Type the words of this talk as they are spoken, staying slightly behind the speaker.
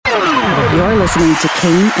You're listening to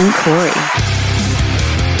Kane and Corey.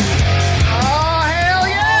 Oh, hell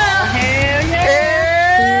yeah! Hell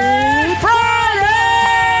yeah! It's Friday!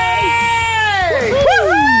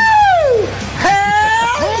 Woo!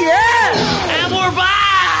 Hell yeah! And we're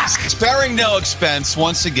back! Sparing no expense,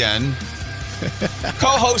 once again,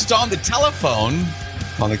 co-host on the telephone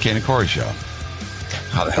on the Kane and Corey Show.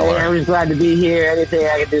 How the hell are I'm just glad to be here. Anything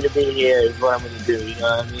I can do to be here is what I'm going to do. You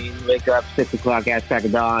know what I mean? Wake up, 6 o'clock, ass crack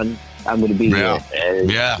of dawn. I'm going to be here.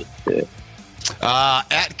 Yeah.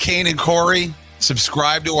 At Kane and Corey.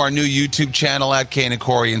 Subscribe to our new YouTube channel at Kane and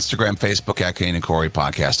Corey, Instagram, Facebook at Kane and Corey,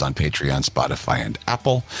 podcast on Patreon, Spotify, and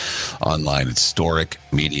Apple. Online at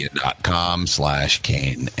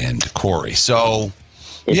storicmedia.com/Kane and Corey. So,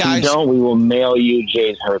 If you don't, we will mail you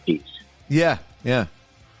Jay's herpes. Yeah.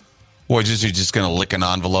 Or you're just going to lick an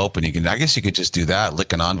envelope, and I guess you could just do that,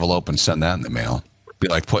 lick an envelope and send that in the mail. Be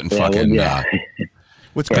like putting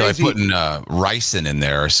What's be like crazy? putting ricin in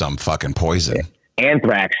there or some fucking poison.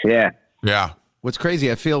 Anthrax, yeah. Yeah. What's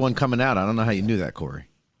crazy? I feel one coming out. I don't know how you knew that, Corey.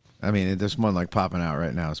 I mean, there's one like popping out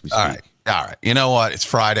right now as we speak. All right. You know what? It's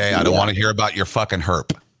Friday. I don't want to hear about your fucking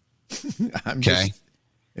herp. Okay.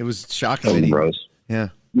 It was shocking. That he- Bros. Yeah.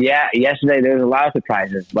 Yeah, yesterday there was a lot of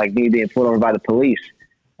surprises, like me being pulled over by the police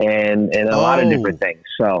and a lot of different things.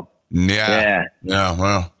 So, Yeah.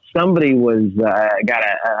 Well. somebody was got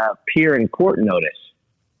a appear in court notice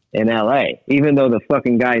in L.A., even though the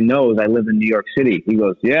fucking guy knows I live in New York City. He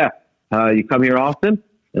goes, you come here often?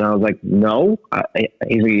 And I was like, no.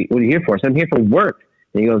 He's like, what are you here for? I said, I'm here for work.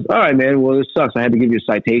 And he goes, all right, man, well, this sucks. I had to give you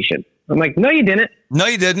a citation. I'm like, no, you didn't. No,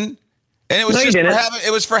 you didn't. And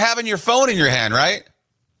it was for having your phone in your hand, right?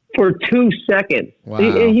 For 2 seconds. Wow.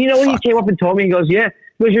 You know when he came up and told me, he goes, yeah.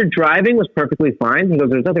 He goes, your driving was perfectly fine. He goes,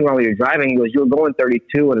 there's nothing wrong with your driving. He goes, you were going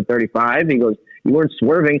 32 and a 35. He goes, you weren't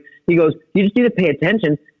swerving. He goes, you just need to pay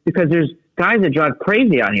attention because there's guys that drive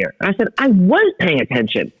crazy out here. And I said, I was paying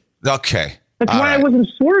attention. Okay. That's why I wasn't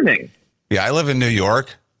swerving. Yeah, I live in New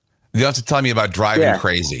York. You don't have to tell me about driving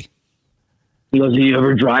crazy. He goes, do you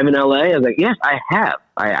ever drive in L.A.? I was like, yes, I have.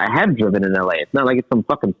 I have driven in L.A. It's not like it's some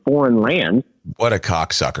fucking foreign land. What a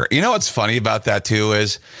cocksucker. You know what's funny about that, too,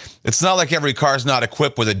 is it's not like every car's not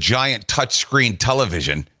equipped with a giant touchscreen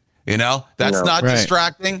television. You know, that's not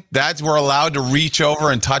distracting. We're allowed to reach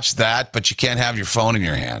over and touch that, but you can't have your phone in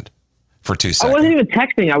your hand for 2 seconds. I wasn't even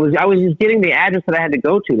texting. I was just getting the address that I had to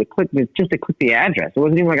go to click the address. It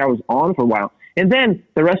wasn't even like I was on for a while. And then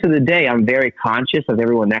the rest of the day, I'm very conscious of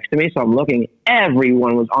everyone next to me. So I'm looking,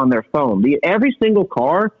 everyone was on their phone. Every single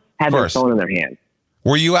car had their phone in their hand.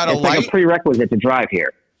 Were you at a light? It's like a prerequisite to drive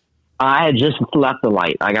here. I had just left the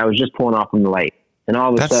light. Like I was just pulling off from the light. And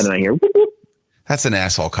all of a sudden I hear, whoop, whoop. That's an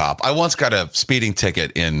asshole cop. I once got a speeding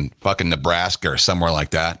ticket in fucking Nebraska or somewhere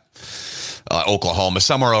like that. Oklahoma,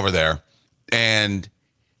 somewhere over there. And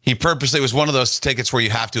he purposely, it was one of those tickets where you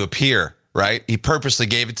have to appear, right? He purposely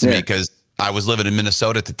gave it to me because I was living in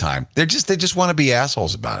Minnesota at the time. They just want to be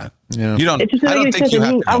assholes about it. Yeah. I don't think you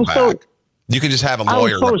have to go back. You can just have a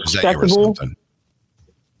lawyer represent you or something.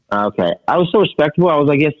 Okay. I was so respectable. I was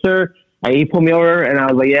like, yes, sir. He pulled me over and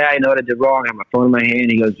I was like, yeah, I know what I did wrong. I have my phone in my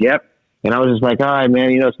hand. He goes, yep. And I was just like, all right,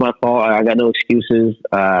 man, it's my fault. I got no excuses.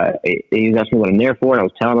 He was asking me what I'm there for. And I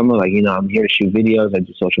was telling him, like, I'm here to shoot videos. I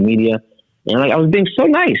do social media. And like, I was being so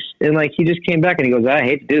nice. And like, he just came back and he goes, I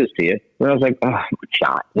hate to do this to you. And I was like, oh,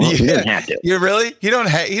 shot. Well, you didn't have to. You really? You don't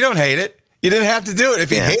hate it. You didn't have to do it.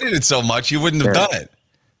 If you hated it so much, you wouldn't have done it.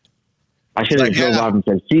 I should have drove off and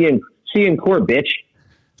said, see you in court, bitch.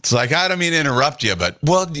 It's like, I don't mean to interrupt you, but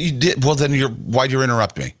you did. Well, then why'd you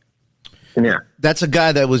interrupt me? Yeah. That's a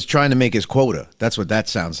guy that was trying to make his quota. That's what that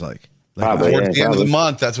sounds like. Towards the end of the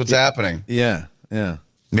month, that's what's happening. Yeah.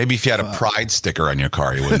 Maybe if you had a pride sticker on your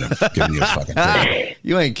car, you wouldn't have given you a fucking ticket.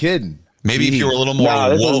 You ain't kidding. Maybe if you were a little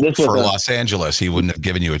more woke for Los Angeles, he wouldn't have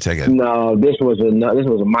given you a ticket. No, this was a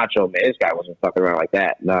macho man. This guy wasn't fucking around like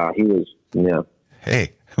that. No, he was,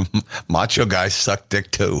 Hey, macho guys suck dick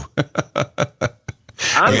too.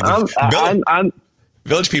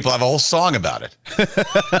 Village people have a whole song about it.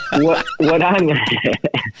 What I'm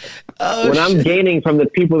gaining from the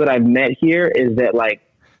people that I've met here is that like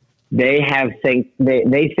they think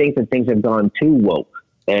that things have gone too woke.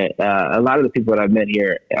 A lot of the people that I've met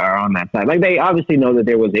here are on that side. Like they obviously know that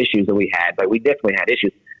there was issues that we had, but we definitely had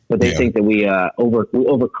issues. But they think that we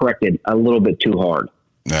overcorrected a little bit too hard.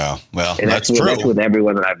 Yeah, well, and that's true. That's with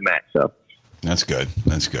everyone that I've met. So. That's good.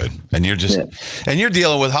 And you're and you're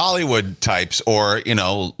dealing with Hollywood types or,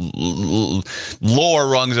 lower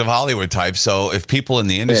rungs of Hollywood types. So if people in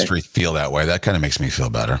the industry feel that way, that kind of makes me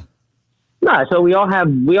feel better. No, so we all have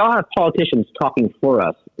politicians talking for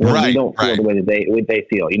us We don't feel the way that they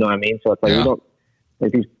feel. You know what I mean? So it's like we don't.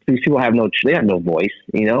 Like these people have they have no voice.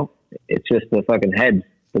 You know, it's just the fucking heads,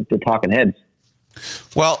 the talking heads.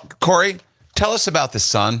 Well, Corey, tell us about the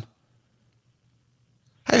sun.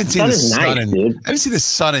 I haven't seen the sun dude. I haven't seen the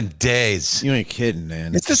sun in days. You ain't kidding,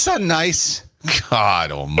 man. Is the sun nice?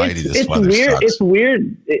 God Almighty, this it's weather weird. sucks. It's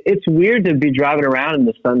weird. It's weird to be driving around in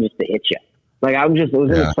the sun just to hit you. Like I was in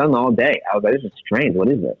the sun all day. I was like, this is strange. What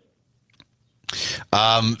is this?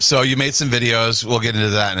 So you made some videos. We'll get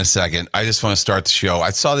into that in a second. I just want to start the show.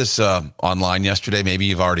 I saw this online yesterday. Maybe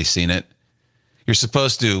you've already seen it. You're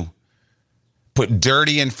supposed to put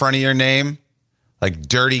dirty in front of your name, like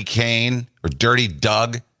Dirty Kane or Dirty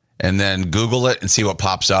Doug, and then Google it and see what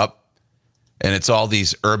pops up. And it's all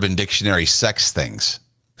these Urban Dictionary sex things.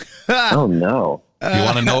 Oh no! You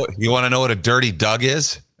want to know? You want to know what a Dirty Doug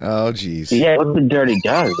is? Oh geez. Yeah, what's the Dirty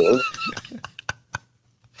Doug, dude?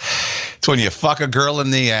 It's when you fuck a girl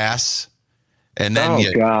in the ass, and then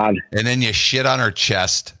and then you shit on her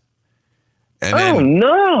chest. And then,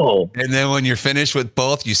 no! And then when you're finished with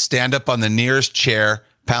both, you stand up on the nearest chair,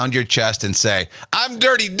 pound your chest, and say, "I'm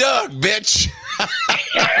Dirty Doug, bitch."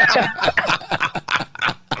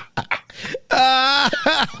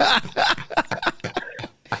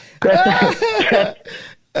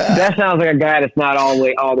 That sounds like a guy that's not all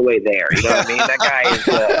the way there. You know what I mean? That guy is.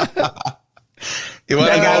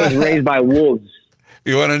 That guy was raised by wolves.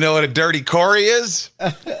 You want to know what a dirty Corey is?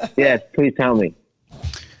 Yes, please tell me.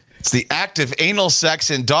 It's the act of anal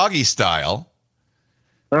sex in doggy style,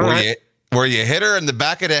 Where you hit her in the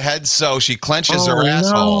back of the head so she clenches her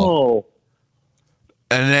asshole. No.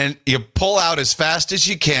 And then you pull out as fast as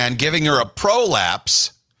you can, giving her a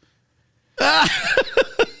prolapse.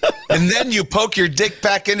 And then you poke your dick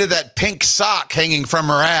back into that pink sock hanging from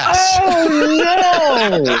her ass.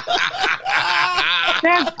 Oh, no.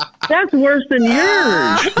 That's worse than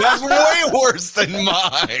yours. That's way worse than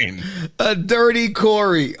mine. A dirty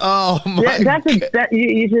Corey. Oh my!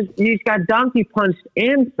 You just got donkey punched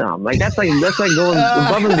and some. Like that's like going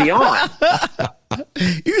above and beyond.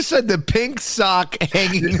 You said the pink sock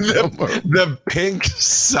hanging. The pink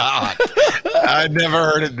sock. I'd never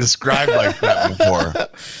heard it described like that before.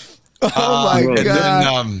 Oh my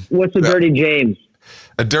God! Then, what's a dirty James?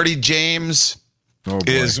 A dirty James.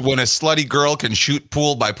 Is when a slutty girl can shoot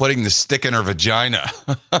pool by putting the stick in her vagina.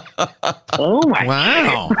 Oh my!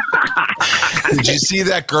 Wow! Did you see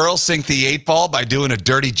that girl sink the 8-ball by doing a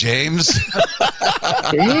dirty James?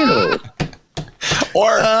 Ew.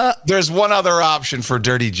 Or there's one other option for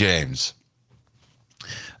dirty James.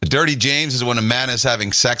 A dirty James is when a man is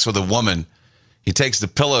having sex with a woman. He takes the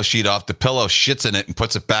pillow sheet off the pillow, shits in it, and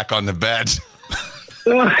puts it back on the bed.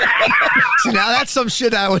 See, now that's some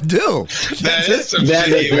shit I would do. That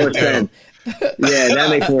makes more sense. Yeah, that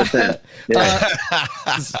makes more sense.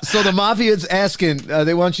 Yeah. So the mafia is asking.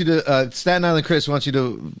 They want you to Staten Island Chris wants you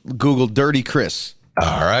to Google Dirty Chris.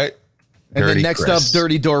 All right. And Dirty then next Chris. up,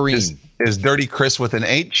 Dirty Doreen. Is Dirty Chris with an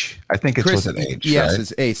H? I think it's Chris, with an H. Yes,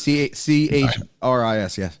 right? it's A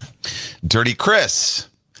CHRIS. Yes. Dirty Chris.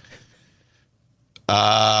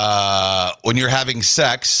 When you're having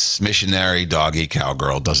sex, missionary, doggy,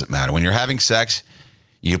 cowgirl, doesn't matter. When you're having sex,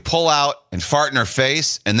 you pull out and fart in her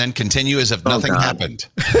face and then continue as if nothing happened.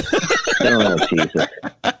 Oh, Jesus.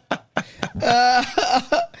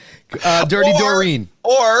 Dirty Doreen.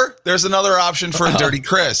 Or there's another option for a Dirty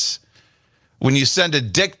Chris. When you send a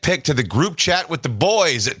dick pic to the group chat with the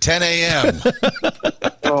boys at 10 a.m.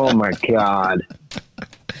 Oh, my God.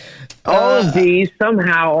 All of these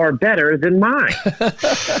somehow are better than mine.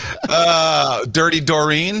 Dirty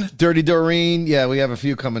Doreen. Dirty Doreen. Yeah, we have a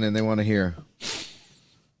few coming in. They want to hear.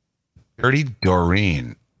 Dirty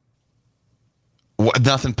Doreen. What,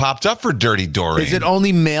 nothing popped up for Dirty Doreen. Is it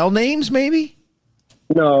only male names, maybe?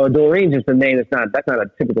 No, Doreen's just a name. That's not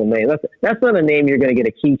a typical name. That's not a name you're going to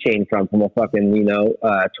get a keychain from a fucking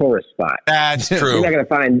tourist spot. That's true. You're not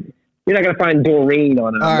going to find Doreen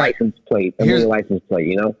on a license plate. License plate.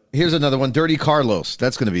 You know. Here's another one. Dirty Carlos.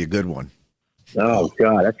 That's going to be a good one. Oh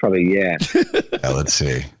God, that's probably Yeah, let's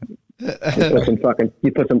see. You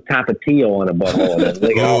put some tapatio on a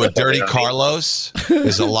butthole. Oh, a Dirty Carlos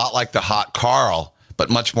is a lot like the Hot Carl, but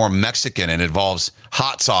much more Mexican and involves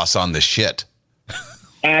hot sauce on the shit.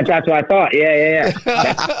 That's what I thought. Yeah.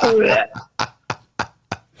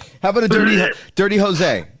 How about a dirty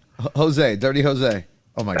Jose? Dirty Jose.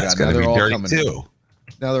 Oh my God! Now they're all coming too.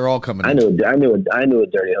 Now they're all coming. I knew a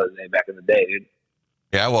dirty Jose back in the day, dude.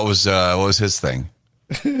 Yeah, what was his thing?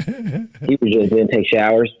 He usually didn't take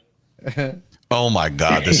showers. Oh my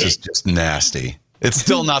God, this is just nasty. It's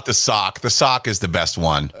still not the sock. The sock is the best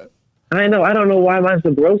one. I know. I don't know why mine's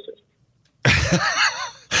the grossest.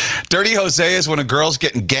 Dirty Jose is when a girl's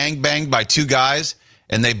getting gangbanged by two guys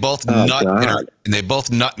and they both nut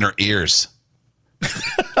in her ears.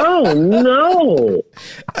 Oh no!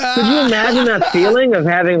 Could you imagine that feeling of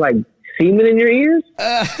having like semen in your ears?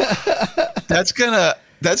 That's gonna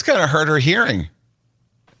hurt her hearing.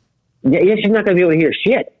 Yeah, she's not gonna be able to hear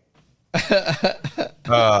shit. Is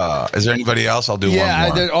there anybody else? I'll do one more.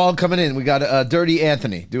 Yeah, they're all coming in. We got Dirty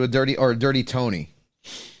Anthony. Do a dirty or Dirty Tony.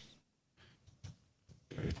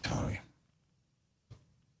 Dirty Tony.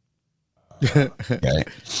 Okay.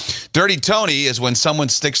 Dirty Tony is when someone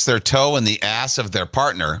sticks their toe in the ass of their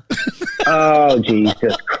partner. Oh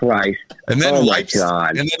Jesus Christ! And then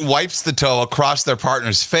wipes the toe across their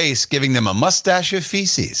partner's face, giving them a mustache of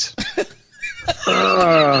feces.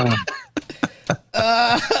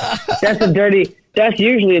 That's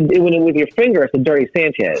usually when with your finger. It's a dirty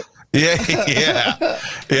Sanchez.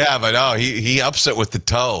 Yeah. But he ups it with the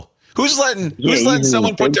toe. Who's letting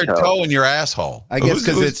someone put their toe in your asshole? I guess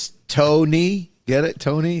because it's Tony. Get it,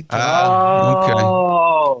 Tony? Okay.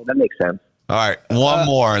 That makes sense. All right, one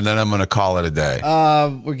more, and then I'm going to call it a day.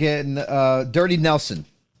 We're getting Dirty Nelson.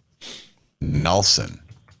 Dirty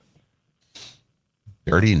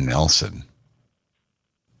Nelson.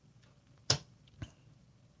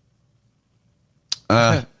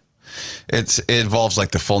 It involves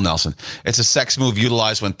like the full Nelson. It's a sex move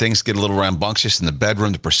utilized when things get a little rambunctious in the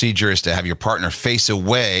bedroom. The procedure is to have your partner face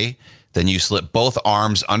away. Then you slip both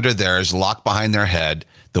arms under theirs, lock behind their head.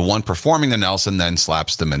 The one performing the Nelson then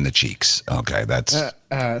slaps them in the cheeks. Okay, that's all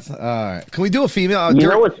right. Can we do a female? I just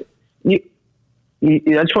want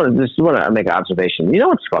to make an observation. You know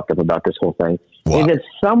what's fucked up about this whole thing? What? Is that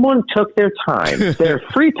someone took their time, their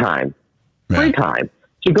free time,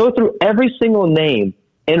 to go through every single name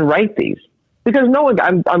and write these, because no one.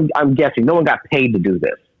 I'm guessing no one got paid to do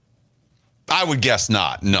this. I would guess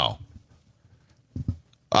not. No.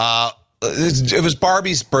 It was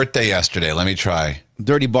Barbie's birthday yesterday. Let me try.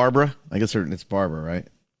 Dirty Barbara. I guess it's Barbara, right?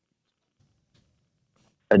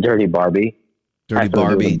 A dirty Barbie. Dirty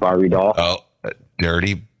Barbie. Barbie doll. Oh,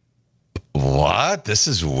 dirty. What? This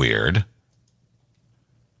is weird.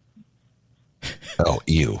 Oh,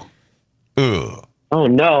 ew. Ugh. Oh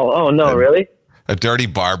no! Really? A dirty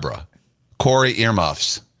Barbara. Corey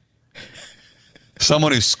earmuffs.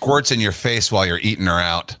 Someone who squirts in your face while you're eating her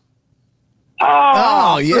out.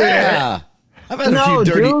 Oh yeah. I've had a few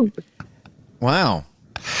dirty. Dude. Wow.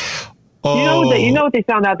 Oh. You know what they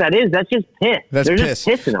found out that is? That's just piss. They're just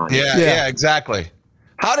pissing on you. Yeah, exactly.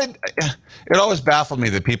 How did it always baffled me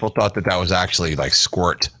that people thought that was actually like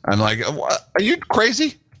squirt? I'm like, what? Are you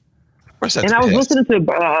crazy? And I was listening to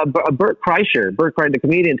Bert Kreischer, the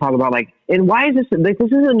comedian, talk about and why is this? This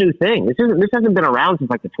is a new thing. This hasn't been around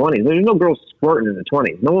since like the 20s. There's no girls squirting in the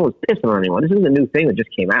 20s. No one was pissing on anyone. This is a new thing that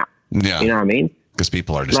just came out. Yeah, you know what I mean? Because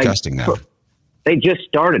people are disgusting now. They just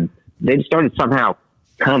started. They started somehow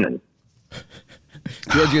coming.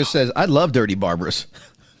 Giorgio says, "I love dirty Barbaras."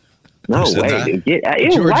 No way, dude.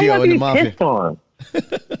 Giorgio and the mafia. Pissed on?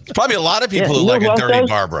 Probably a lot of people who like a dirty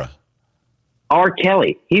Barbara. R.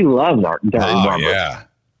 Kelly, he loves Dirty Barbara. Yeah,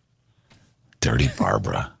 Dirty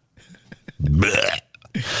Barbara.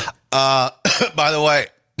 By the way,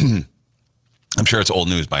 I'm sure it's old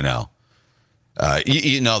news by now.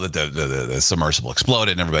 You know that the submersible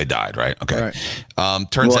exploded and everybody died, right? Okay. Right.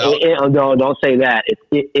 Turns out. No, don't say that.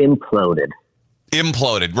 It imploded.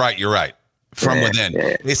 Imploded. Right. You're right. From within.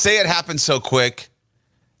 Yeah. They say it happened so quick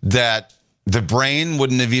that the brain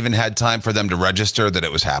wouldn't have even had time for them to register that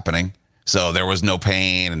it was happening. So there was no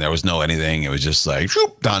pain and there was no anything. It was just like,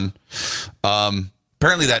 shoop, done.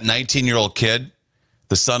 Apparently that 19-year-old kid,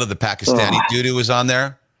 the son of the Pakistani dude who was on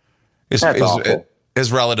there, his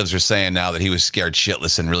relatives are saying now that he was scared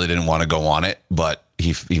shitless and really didn't want to go on it, but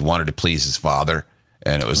he wanted to please his father,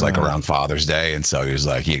 and it was like around Father's Day, and so he was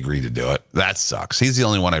like, he agreed to do it. That sucks. He's the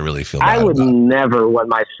only one I really feel bad I would about. never want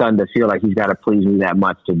my son to feel like he's got to please me that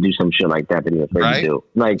much to do some shit like that he's afraid to do.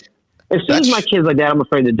 Like, as soon as my kid's like that, I'm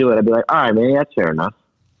afraid to do it. I'd be like, all right, man, that's fair enough.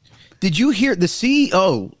 Did you hear the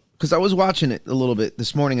CEO? Because I was watching it a little bit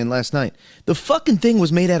this morning and last night. The fucking thing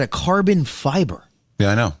was made out of carbon fiber.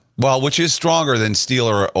 Yeah, I know. Well, which is stronger than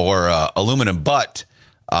steel or aluminum, but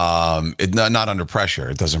not under pressure.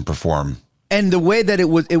 It doesn't perform. And the way that it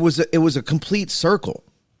was a complete circle.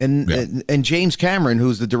 And James Cameron,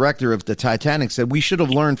 who's the director of the Titanic, said we should have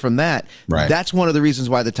learned from that. Right. That's one of the reasons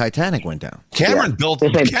why the Titanic went down. Cameron built. This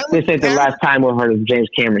ain't the last time we've heard of James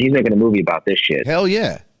Cameron. He's making a movie about this shit. Hell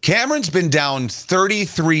yeah. Cameron's been down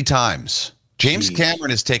 33 times. James Cameron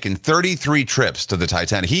has taken 33 trips to the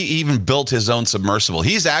Titanic. He even built his own submersible.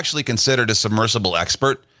 He's actually considered a submersible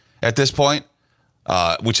expert at this point.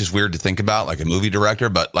 which is weird to think about, like a movie director,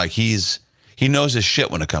 but like he knows his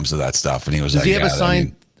shit when it comes to that stuff. And he was Does like, he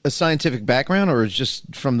have a scientific background, or is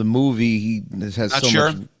just from the movie he has not so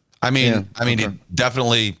sure. much? He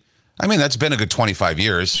definitely. I mean, that's been a good 25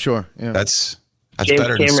 years. Sure. Yeah. That's James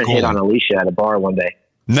better than Cameron school. hit on Alicia at a bar one day.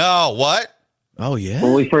 No, what? Oh yeah.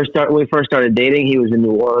 When we first started dating, he was in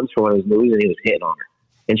New Orleans for one of his movies, and he was hitting on her.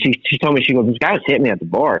 And she told me, she goes, "This guy was hitting me at the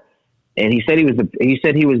bar," and he said he was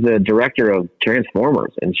the director of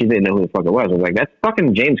Transformers, and she didn't know who the fuck it was. I was like, "That's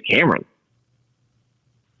fucking James Cameron."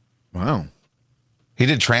 Wow. He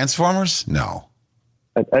did Transformers? No.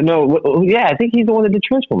 I know. Yeah, I think he's the one that did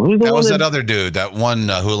Transformers. Who's the That one was that other dude, that one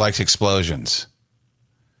who likes explosions.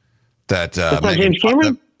 That That's not James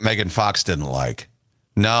Cameron? Megan Fox didn't like.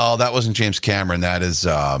 No, that wasn't James Cameron. That is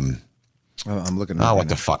I'm looking. what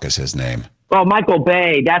the fuck is his name? Oh, Michael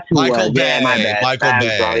Bay. That's who it was. Bay. Yeah, my bad. Michael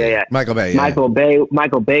Bay. Yeah. Michael Bay. Yeah.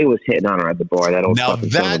 Michael Bay was hitting on her at the bar. That old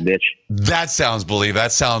fucking son of a bitch. That sounds believable.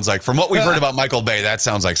 That sounds like, from what we've heard about Michael Bay, that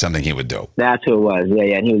sounds like something he would do. That's who it was.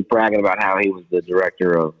 Yeah. And he was bragging about how he was the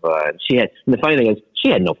director of. And the funny thing is, she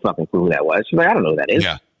had no fucking clue who that was. She's like, I don't know who that is.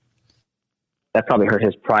 Yeah. That probably hurt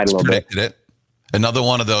his pride a little bit. Predicted it. Another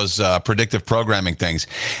one of those predictive programming things.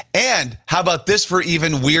 And how about this for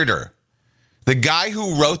even weirder? The guy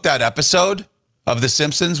who wrote that episode of The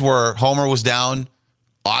Simpsons where Homer was down,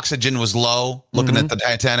 oxygen was low, looking at the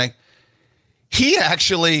Titanic, he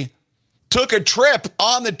actually took a trip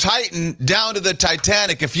on the Titan down to the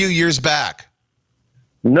Titanic a few years back.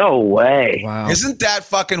 No way. Wow. Isn't that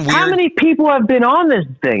fucking weird? How many people have been on this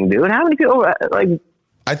thing, dude? How many people, like...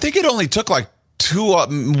 I think it only took like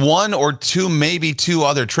one or two, maybe two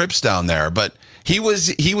other trips down there, but he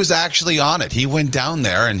was actually on it. He went down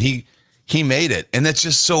there and he made it. And that's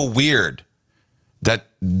just so weird that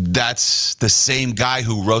that's the same guy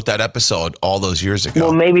who wrote that episode all those years ago.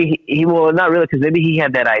 Well, maybe well, not really, because maybe he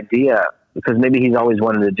had that idea, because maybe he's always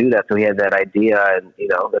wanted to do that. So he had that idea, and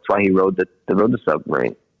that's why he rode the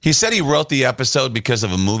submarine. He said he wrote the episode because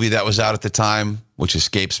of a movie that was out at the time, which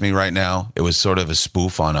escapes me right now. It was sort of a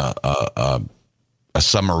spoof on a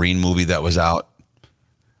submarine movie that was out,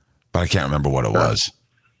 but I can't remember what it was.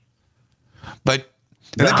 But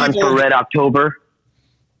The Hunt for Red October.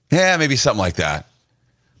 Yeah, maybe something like that.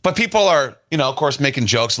 But people are, of course, making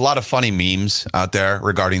jokes. A lot of funny memes out there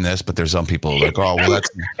regarding this, but there's some people like, oh, well, that's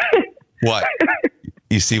what?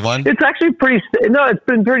 You see one? It's actually it's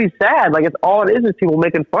been pretty sad. Like, it's all it is people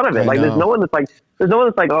making fun of it. Like, there's no one that's like,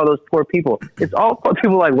 oh, those poor people. It's all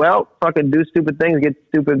people like, well, fucking do stupid things, get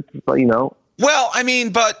stupid, Well, I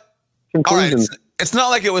mean, but all right, it's not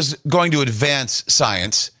like it was going to advance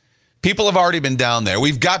science. People have already been down there.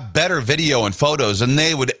 We've got better video and photos than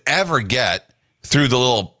they would ever get through the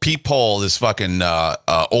little peephole, this fucking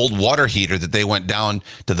old water heater that they went down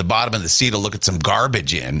to the bottom of the sea to look at some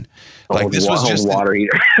garbage in. Like, this was just water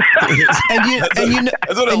heater. That's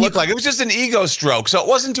what it looked like. It was just an ego stroke. So it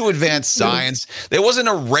wasn't to advance science. There wasn't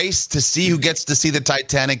a race to see who gets to see the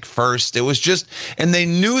Titanic first. It was just, and they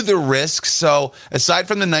knew the risks. So aside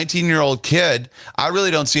from the 19-year-old kid, I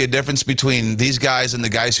really don't see a difference between these guys and the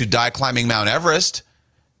guys who die climbing Mount Everest.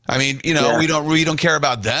 I mean, we don't care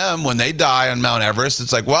about them when they die on Mount Everest.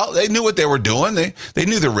 It's like, well, they knew what they were doing. They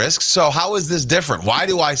knew the risks. So how is this different? Why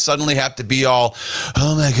do I suddenly have to be all,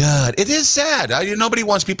 oh my God? It is sad. Nobody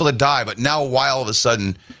wants people to die. But now why all of a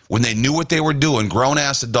sudden, when they knew what they were doing,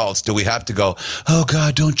 grown-ass adults, do we have to go, oh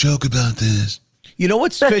God, don't joke about this? You know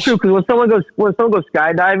what's That's true, because when someone goes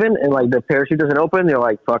skydiving and like the parachute doesn't open, they're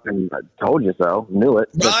like, fucking, I told you so, knew it.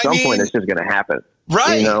 But at some point, it's just going to happen.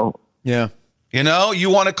 Right. Yeah. You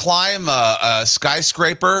want to climb a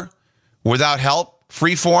skyscraper without help,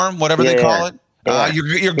 free form, whatever they call it.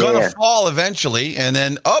 You're going to fall eventually, and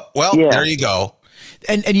then there you go.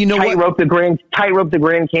 And you know tightrope the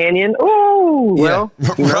Grand Canyon. Ooh, well,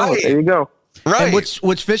 right. There you go. Right. And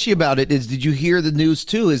what's fishy about it is, did you hear the news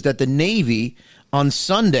too? Is that the Navy on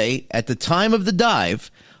Sunday at the time of the dive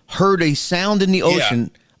heard a sound in the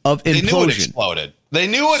ocean of implosion. They knew it exploded. They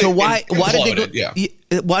knew it. So why did they go? Yeah.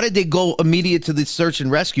 Why did they go immediate to the search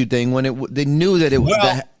and rescue thing when they knew that it was?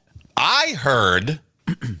 Well, I heard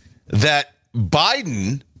that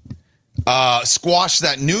Biden squashed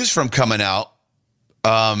that news from coming out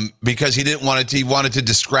because he didn't want it. He wanted to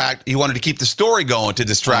distract. He wanted to keep the story going to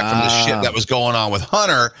distract from the shit that was going on with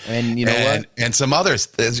Hunter and you know what, and some others.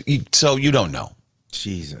 So you don't know.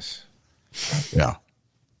 Jesus. Yeah.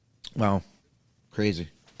 Wow. Crazy.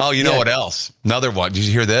 Oh, you know what else? Another one. Did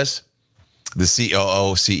you hear this? The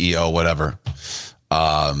CEO, whatever.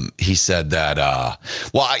 He said that,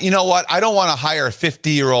 well, you know what? I don't want to hire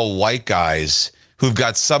 50-year-old white guys who've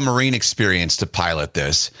got submarine experience to pilot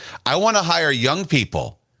this. I want to hire young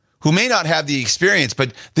people who may not have the experience,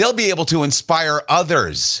 but they'll be able to inspire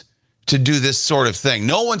others to do this sort of thing.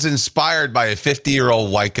 No one's inspired by a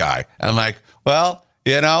 50-year-old white guy. I'm like, well,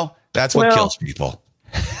 that's what kills people.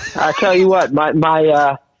 I tell you what,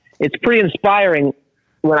 my it's pretty inspiring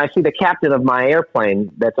when I see the captain of my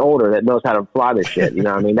airplane that's older that knows how to fly this shit. You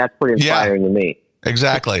know what I mean? That's pretty inspiring to me.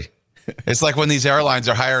 Exactly. It's like when these airlines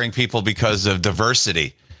are hiring people because of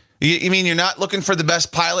diversity. You mean you're not looking for the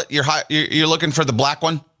best pilot? You're looking for the black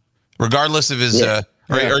one, regardless of his,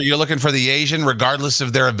 or you're looking for the Asian, regardless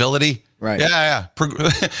of their ability. Right. Yeah.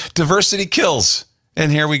 Diversity kills.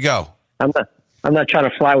 And here we go. I'm not trying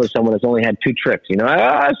to fly with someone that's only had 2 trips. This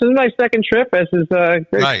is my second trip. This is a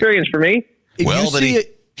great experience for me.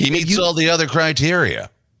 He meets all the other criteria.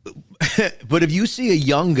 But if you see a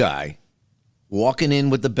young guy walking in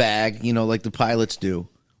with the bag, like the pilots do,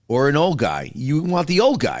 or an old guy, you want the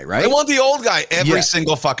old guy, right? I want the old guy every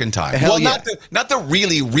single fucking time. Not the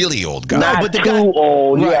really, really old guy. Not but the too guy,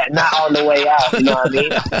 old. Right. Yeah, not on the way out. You know what I mean?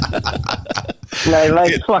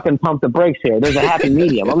 Let's fucking pump the brakes here. There's a happy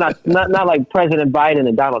medium. I'm not like President Biden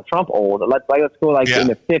and Donald Trump old. Let's go in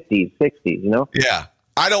the 50s, 60s. Yeah.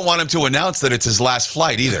 I don't want him to announce that it's his last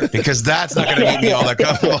flight either, because that's not going to make me all that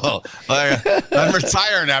comfortable. I'm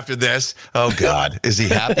retiring after this. Oh God, is he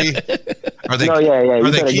happy? Are they?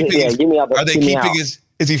 Are they keeping his?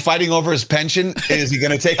 Is he fighting over his pension? Is he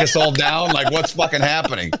going to take us all down? Like, what's fucking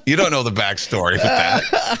happening? You don't know the backstory with that.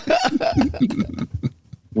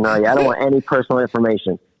 No, I don't want any personal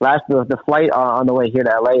information. The flight on the way here to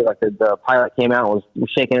LA, like the pilot came out and was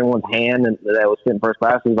shaking everyone's hand, and that was sitting first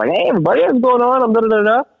class. He was like, "Hey, everybody, what's going on?" I'm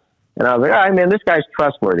da-da-da-da. And I was like, "All right, man, this guy's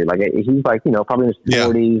trustworthy. Like, he's like, probably in his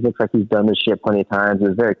 40s. Looks like he's done this shit plenty of times. He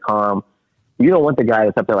was very calm. You don't want the guy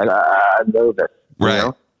that's up there like, nervous.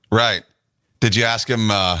 Right, right. Did you ask him?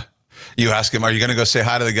 You ask him, are you going to go say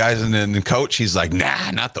hi to the guys and the coach? He's like, nah,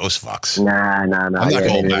 not those fucks. Nah. I'm not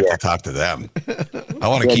going back to talk to them. I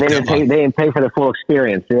want to keep them They didn't pay for the full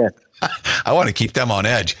experience, I want to keep them on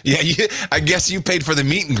edge. Yeah, I guess you paid for the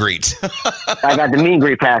meet and greet. I got the meet and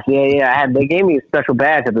greet pass. Yeah. They gave me a special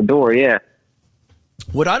badge at the door,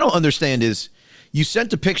 What I don't understand is you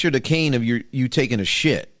sent a picture to Kane of you taking a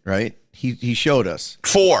shit, right? He showed us.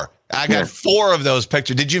 4. I got 4 of those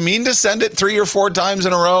pictures. Did you mean to send it 3 or 4 times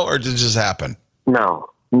in a row, or did it just happen? No.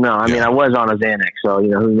 I mean, I was on a Xanax, so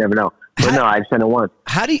who never know. But no, I sent it once.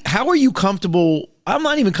 How are you comfortable? I'm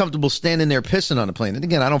not even comfortable standing there pissing on a plane. And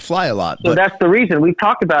again, I don't fly a lot. So that's the reason. We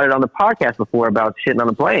talked about it on the podcast before about shitting on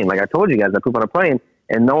a plane. Like I told you guys, I poop on a plane,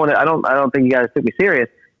 and no one. I don't think you guys took me serious.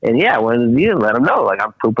 And when you didn't let them know, like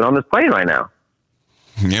I'm pooping on this plane right now.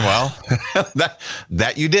 Yeah, well,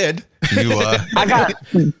 that you did. I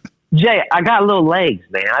got little legs,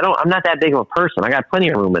 man. I'm not that big of a person. I got plenty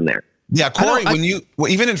of room in there. Yeah, Corey,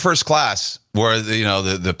 even in first class, where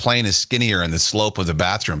the plane is skinnier and the slope of the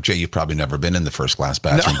bathroom. Jay, you've probably never been in the first class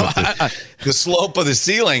bathroom. No, but the slope of the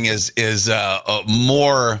ceiling is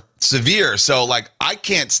more severe. So like, I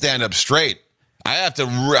can't stand up straight. I have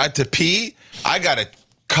to pee. I got to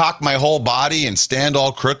cock my whole body and stand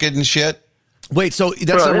all crooked and shit. Wait, so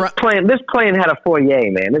that's this plane had a foyer,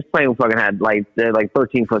 man. This plane fucking had like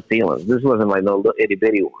 13-foot ceilings. This wasn't like no little itty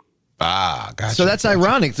bitty one. Ah, gotcha. So that's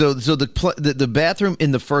ironic. So the bathroom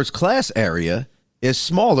in the first class area is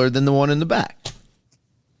smaller than the one in the back.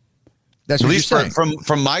 That's at what least you're saying.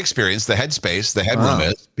 from my experience, the headroom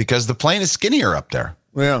is because the plane is skinnier up there.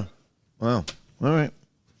 Yeah. Wow. All right.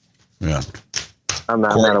 Yeah. I'm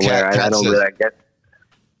not aware. I don't really get.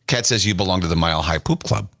 Kat says you belong to the Mile High Poop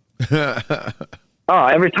Club. Oh,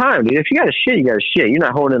 every time, dude. If you got to shit, you got to shit. You're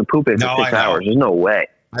not holding in a poop in for 6 hours. There's no way.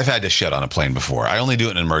 I've had to shit on a plane before. I only do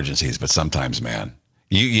it in emergencies, but sometimes, man,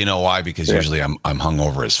 you know why? Because usually I'm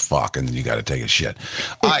hungover as fuck, and then you got to take a shit.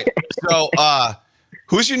 All right. So,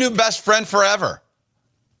 who's your new best friend forever?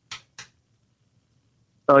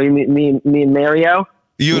 Oh, you mean me and Mario?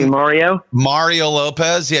 You and Mario? Mario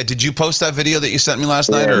Lopez. Yeah. Did you post that video that you sent me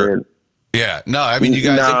last night? Yeah. No, I mean, you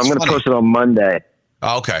guys. No, I'm going to post it on Monday.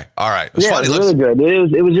 Okay. All right. It was funny. It was really good.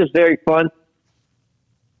 It was just very fun.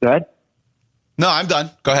 Go ahead. No, I'm done.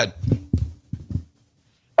 Go ahead.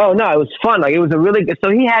 Oh, no, it was fun. Like, it was a really good. So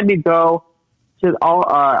he had me go to all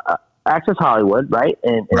Access Hollywood, right?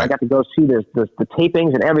 And I got to go see the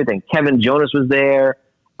tapings and everything. Kevin Jonas was there.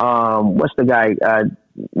 What's the guy?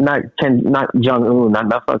 Not Jong-un,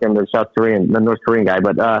 not fucking the North Korean guy,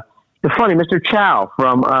 but the funny Mr. Chow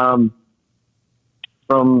from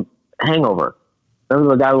Hangover.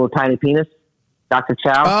 Remember the guy with a tiny penis? Dr.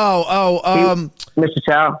 Chow? Mr.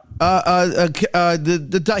 Chow?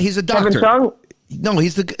 He's a doctor. Kevin Chung? No,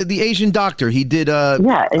 he's the Asian doctor. He did. Yeah,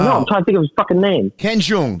 and no, I'm trying to think of his fucking name. Ken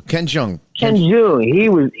Jeong. Ken Jeong.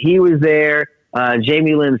 He was there.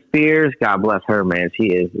 Jamie Lynn Spears. God bless her, man. She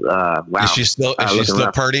is. Wow. Is she still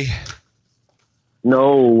pretty?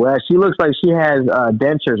 No, she looks like she has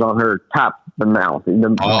dentures on her top mouth.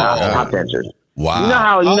 Top dentures.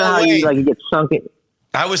 Wow. You know how you get sunken.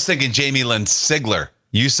 I was thinking Jamie Lynn Sigler.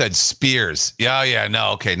 You said Spears. Yeah.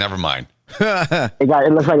 No, okay, never mind. It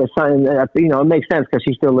looks like it's something. It makes sense because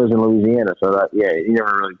she still lives in Louisiana. So you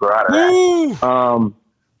never really grow out of that.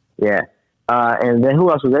 Yeah. And then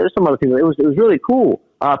who else was there? There's some other people. It was really cool.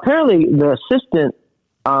 Apparently, the assistant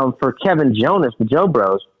for Kevin Jonas, the Joe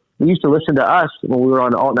Bros, he used to listen to us when we were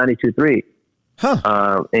on Alt 92.3.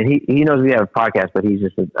 Huh. And he knows we have a podcast, but he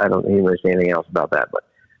didn't really say anything else about that. But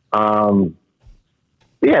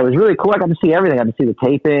yeah, it was really cool. I got to see everything. I got to see the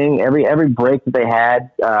taping. Every break that they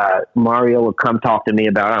had, Mario would come talk to me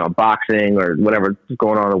about, I don't know, boxing or whatever was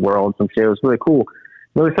going on in the world. Some shit. It was really cool.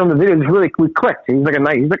 Really, some of the videos we clicked. He's like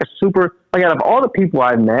a super, like out of all the people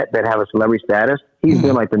I've met that have a celebrity status, he's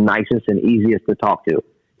been like the nicest and easiest to talk to.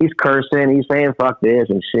 He's cursing, he's saying fuck this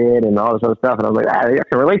and shit and all this other stuff. And I was like, I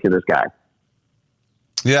can relate to this guy.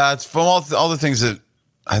 Yeah, it's from all the things that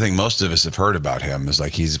I think most of us have heard about him is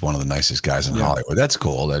like he's one of the nicest guys in Hollywood. That's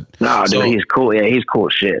cool. Dude, he's cool. Yeah, he's cool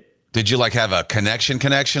as shit. Did you like have a connection?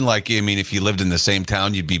 Like, I mean, if you lived in the same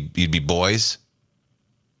town, you'd be boys.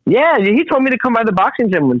 Yeah, he told me to come by the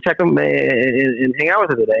boxing gym and check him and hang out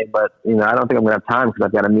with him today. But I don't think I'm gonna have time because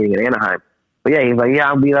I've got a meeting in Anaheim. But yeah, he's like,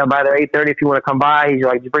 I'll be there by there 8:30 if you want to come by. He's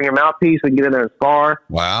like, just bring your mouthpiece. We can get in there and spar.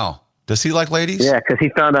 Wow. Does he like ladies? Yeah, because he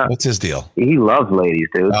found out. What's his deal? He loves ladies,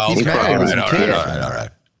 dude. Oh, He's all right.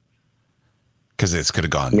 Because it could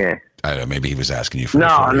have gone. Yeah. I don't know. Maybe he was asking you for.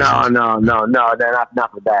 No. Not for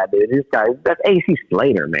that, dude. This guy, that's AC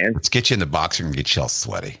Slater, man. Let's get you in the boxing and get you all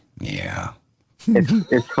sweaty. Yeah.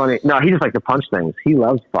 It's funny. No, he just likes to punch things. He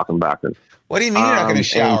loves fucking boxing. What do you mean you're not going to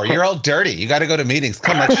shower? You're all dirty. You got to go to meetings.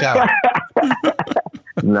 Come, let's shower.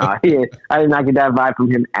 No, I did not get that vibe from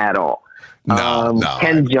him at all. No.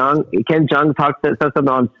 Ken Jeong said something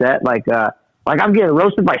on set like I'm getting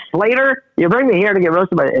roasted by Slater. You bring me here to get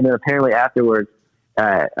roasted by, and then apparently afterwards,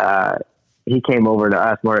 he came over to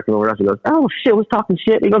us. Mario came over to us. He goes, "Oh shit, was talking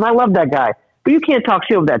shit." He goes, "I love that guy, but you can't talk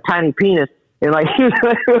shit with that tiny penis." And like he was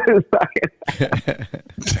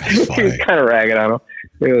kind of ragging on him.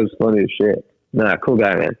 It was funny as shit. Nah, cool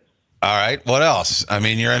guy, man. All right. What else? I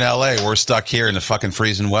mean, you're in LA. We're stuck here in the fucking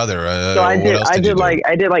freezing weather. So I did like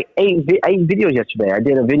 8 videos yesterday. I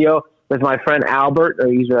did a video with my friend Albert.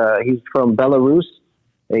 He's from Belarus.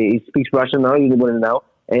 He speaks Russian though. You wouldn't know.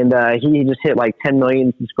 And he just hit like 10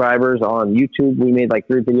 million subscribers on YouTube. We made like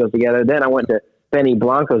 3 videos together. Then I went to Benny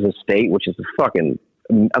Blanco's estate, which is fucking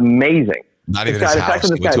amazing. Not even his house.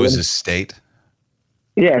 He went to his estate.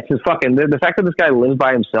 Yeah, it's just fucking. The fact that this guy lives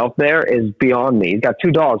by himself there is beyond me. He's got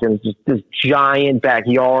 2 dogs and it's just this giant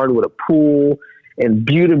backyard with a pool and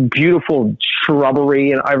beautiful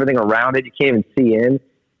shrubbery and everything around it. You can't even see in.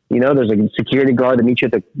 There's a security guard to meet you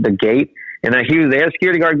at the gate. And he was there.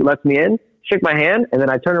 Security guard lets me in, shook my hand, and then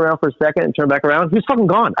I turned around for a second and turned back around. He was fucking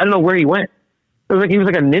gone. I don't know where he went. It was like he was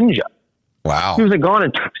like a ninja. Wow. He was like gone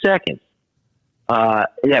in 2 seconds.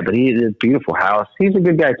 Yeah, but he has a beautiful house. He's a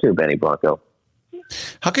good guy too, Benny Blanco.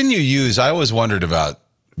 How can you I always wondered about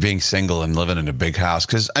being single and living in a big house.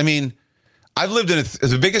 Cause I mean, I've lived in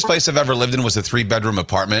the biggest place I've ever lived in was a 3-bedroom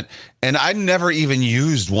apartment. And I never even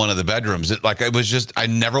used one of the bedrooms. I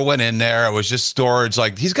never went in there. It was just storage.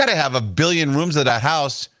 Like he's got to have a billion rooms of that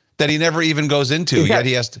house that he never even goes into. Yet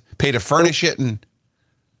he has to pay to furnish it. And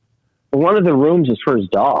one of the rooms is for his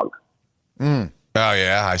dog. Mm. Oh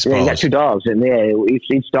yeah, I suppose. Yeah, he got 2 dogs, and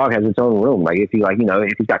each dog has its own room. Like if he's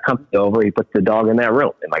got company over, he puts the dog in that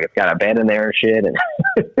room, and like it's got a bed in there and shit. And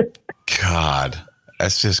God,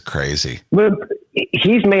 that's just crazy. But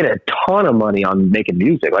he's made a ton of money on making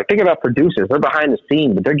music. Like think about producers; they're behind the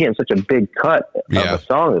scenes, but they're getting such a big cut of a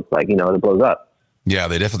song. It's like it blows up. Yeah,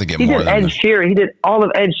 they definitely get he more. He did Ed Sheeran. He did all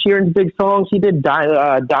of Ed Sheeran's big songs. He did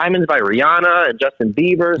Diamonds by Rihanna and Justin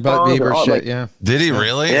Bieber songs. Yeah. Did he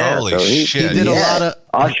really? Yeah, Holy shit. He did a lot of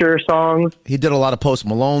Usher songs. He did a lot of Post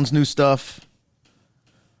Malone's new stuff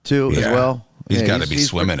too, as well. He's got to be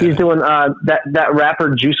swimming in He's doing that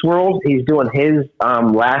rapper Juice WRLD. He's doing his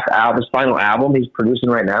his final album. He's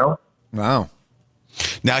producing right now. Wow.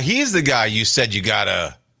 Now he's the guy you said you got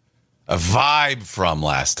a vibe from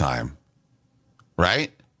last time.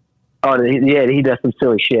 Right? Oh, yeah, he does some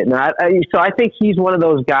silly shit. Now, so I think he's one of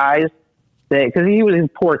those guys that, because he was a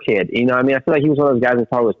poor kid, I feel like he was one of those guys that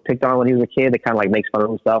probably was picked on when he was a kid that kind of like makes fun of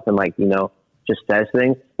himself and like, just says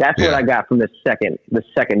things. That's what I got from the second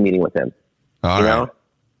meeting with him. All you right.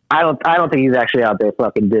 know, I don't think he's actually out there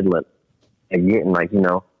fucking diddling, like getting like, you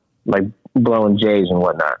know, like blowing J's and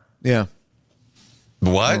whatnot. Yeah.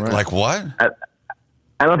 What? All right. Like what?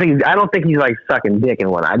 I don't think he's like sucking dick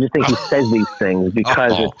and whatnot. I just think he says these things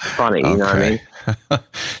because it's funny. You know what I mean?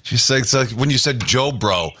 She said, so when you said Joe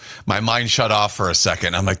Bro, my mind shut off for a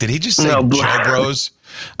second. I'm like, did he just say No, Joe Bros?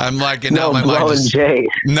 I'm like, and now my mind blowing just. J's.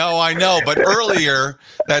 No, I know, but earlier,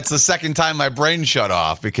 that's the second time my brain shut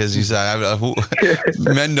off because you said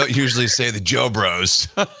men don't usually say the Joe Bros.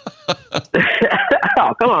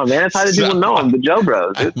 Oh, come on, man. That's how the people know him, the Joe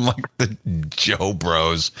Bros. Dude. I'm like the Joe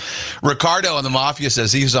Bros. Ricardo in the Mafia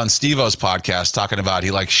says he was on Steve-O's podcast talking about he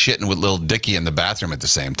likes shitting with Lil Dicky in the bathroom at the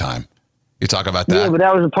same time. You talk about that? Yeah, but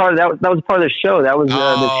that was a part of that was part of the show. That was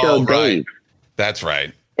the show right. Dave. That's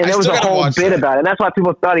right. And there was a whole bit that. about it. And that's why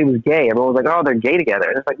people thought he was gay. Everyone was like, oh, they're gay together.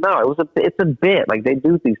 And it's like, no, it's a bit. Like, they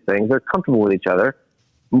do these things. They're comfortable with each other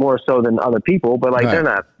more so than other people, but like they're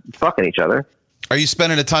not fucking each other. Are you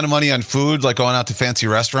spending a ton of money on food, like going out to fancy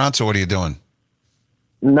restaurants, or what are you doing?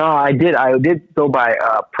 No, I did go by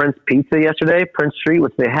Prince Pizza yesterday, Prince Street,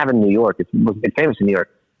 which they have in New York. It's famous in New York.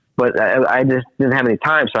 But I just didn't have any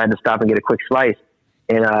time, so I had to stop and get a quick slice.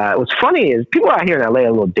 And what's funny is people out here in LA are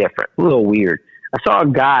a little different, a little weird. I saw a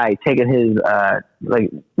guy taking his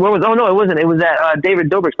it wasn't. It was at David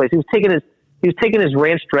Dobrik's place. He was taking his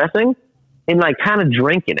ranch dressing and like kind of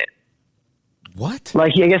drinking it. What?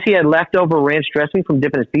 Like I guess he had leftover ranch dressing from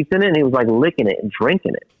dipping his pizza in it, and he was like licking it and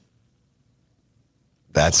drinking it.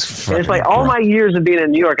 That's fucking. And it's like all my years of being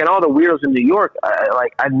in New York and all the weirdos in New York,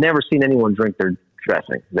 I've never seen anyone drink their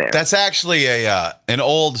dressing there. That's actually an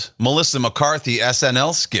old Melissa McCarthy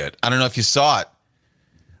SNL skit. I don't know if you saw it,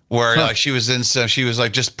 where she was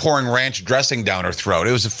like just pouring ranch dressing down her throat.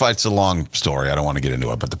 It's a long story. I don't want to get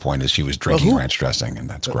into it, but the point is she was drinking ranch dressing, and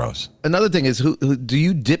that's gross. Another thing is, who do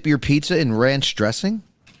you dip your pizza in ranch dressing?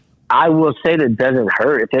 I will say that it doesn't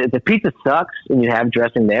hurt. If the pizza sucks and you have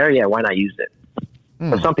dressing there, yeah, why not use it?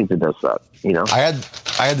 But some pizza does suck, you know? I had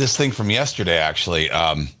this thing from yesterday, actually.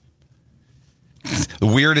 The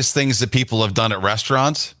weirdest things that people have done at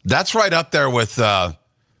restaurants. That's right up there with,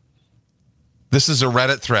 this is a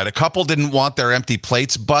Reddit thread. A couple didn't want their empty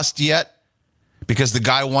plates bust yet because the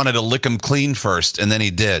guy wanted to lick them clean first, and then he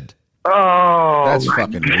did. Oh, That's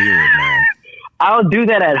fucking weird, man. I'll do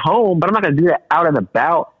that at home, but I'm not going to do that out and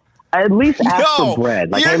about. I at least ask for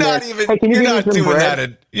bread. Like, you're hey, not man, even. hey, can you you're give me not some doing bread?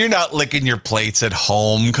 that. You're not licking your plates at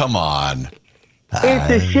home. Come on. If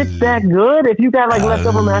the shit's that good, if you got like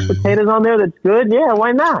leftover mashed potatoes on there that's good, yeah,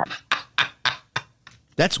 why not?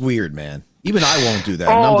 That's weird, man. Even I won't do that.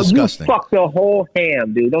 And I'm Oh, you disgusting. fuck the whole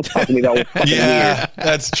ham, dude. Don't talk to me that fucking Yeah, weird.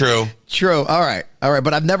 that's true. True. All right.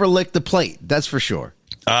 But I've never licked the plate. That's for sure.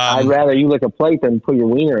 I'd rather you lick a plate than put your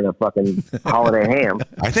wiener in a fucking holiday ham.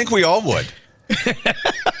 I think we all would.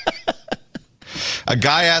 A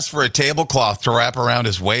guy asked for a tablecloth to wrap around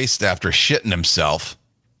his waist after shitting himself.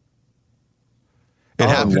 It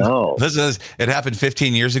happened. No. It happened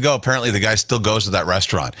 15 years ago. Apparently, the guy still goes to that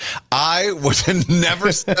restaurant. I would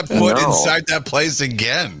never step foot inside that place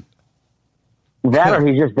again. That or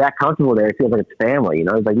he's just that comfortable there. It feels like it's family. You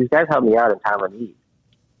know, he's like, these guys help me out in time of need.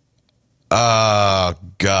 Oh,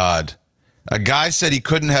 God. A guy said he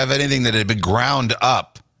couldn't have anything that had been ground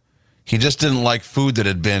up. He just didn't like food that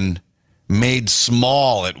had been made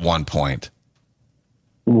small at one point.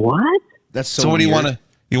 What? That's so. So what do you weird. want to?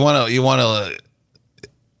 You want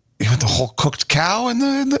the whole cooked cow and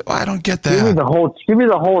the I don't get that. Give me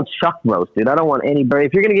the whole chuck roast, dude. I don't want any burger.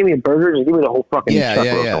 If you're gonna give me a burger, just give me the whole fucking chuck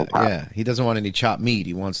roast on top. Yeah. He doesn't want any chopped meat.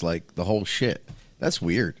 He wants like the whole shit. That's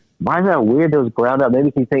weird. Why is that weird? Those ground up.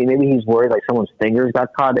 Maybe he's worried like someone's fingers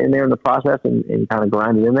got caught in there in the process and kind of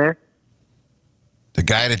grinded in there. The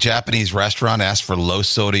guy at a Japanese restaurant asked for low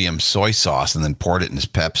sodium soy sauce and then poured it in his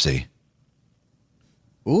Pepsi.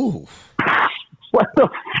 Ooh. What the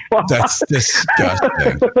fuck? That's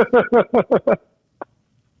disgusting.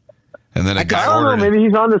 And then a I guy don't know. ordered. Maybe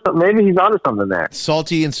he's onto something. Maybe he's onto something there.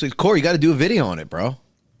 Salty and sweet. Corey, you got to do a video on it, bro.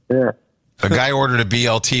 Yeah. A guy ordered a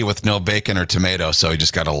BLT with no bacon or tomato, so he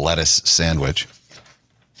just got a lettuce sandwich.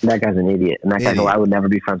 That guy's an idiot. And that guy, Idiot. I would never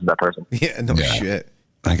be friends with that person. Yeah, no Yeah. shit.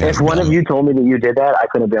 That guy's If one of dumb. you told me that you did that, I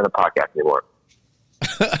couldn't be on the podcast anymore.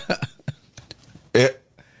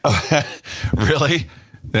 Really?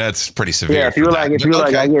 That's pretty severe. Yeah, if you were like,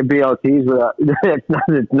 Okay. I get BLTs with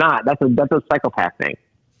it's not. That's a psychopath thing.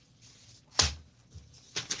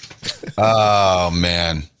 Oh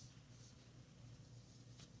man.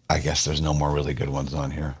 I guess there's no more really good ones on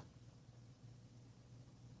here.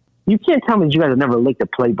 You can't tell me that you guys have never licked a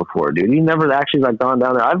plate before, dude. You never actually like gone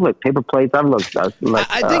down there. I've licked paper plates. I've licked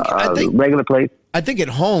I think regular plates. I think at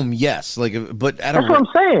home, yes, like, but that's what I'm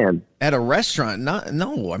saying. At a restaurant,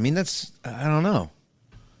 no. I mean, that's I don't know.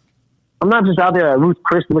 I'm not just out there at Ruth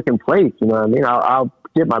Chris licking plates. You know what I mean? I'll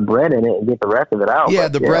dip my bread in it and get the rest of it out. Yeah,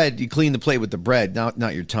 bread. You clean the plate with the bread,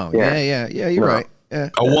 not your tongue. Yeah. You're right. Yeah.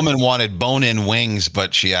 A woman wanted bone-in wings,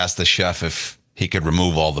 but she asked the chef if he could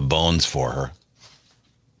remove all the bones for her.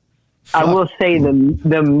 I will say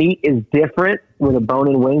the meat is different with a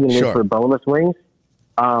bone-in wing than it is for boneless wings.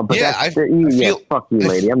 But fuck you,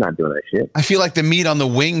 lady. I'm not doing that shit. I feel like the meat on the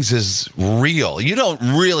wings is real. You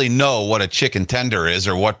don't really know what a chicken tender is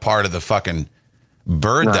or what part of the fucking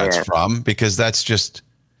bird that's from, because that's just,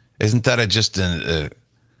 isn't that just a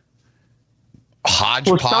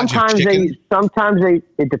hodgepodge of chicken? Sometimes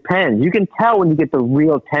it depends. You can tell when you get the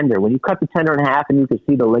real tender. When you cut the tender in half and you can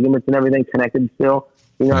see the ligaments and everything connected still,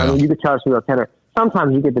 you know what I mean? You can tell it's real tender.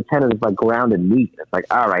 Sometimes you get the tender that's like grounded meat. It's like,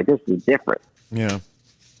 all right, this is different. Yeah.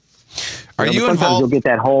 Are you sometimes involved? You'll get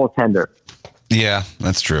that whole tender. Yeah,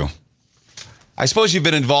 that's true. I suppose you've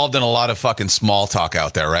been involved in a lot of fucking small talk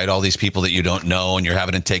out there, right? All these people that you don't know and you're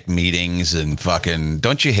having to take meetings and fucking,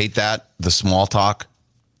 don't you hate that? The small talk?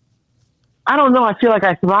 I don't know. I feel like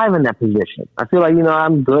I thrive in that position. I feel like,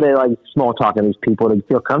 I'm good at like small talking to these people to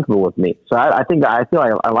feel comfortable with me. So I think I feel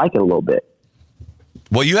like I like it a little bit.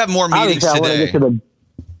 Well, you have more meetings today.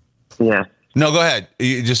 Yeah. No, go ahead.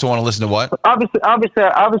 You just don't want to listen to what? Obviously, I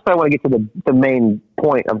want to get to the main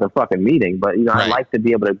point of the fucking meeting, but I'd like to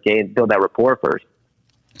be able to build that rapport first.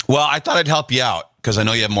 Well, I thought I'd help you out because I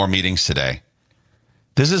know you have more meetings today.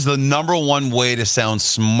 This is the number one way to sound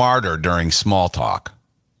smarter during small talk.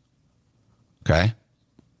 Okay.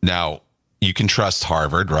 Now, you can trust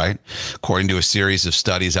Harvard, right? According to a series of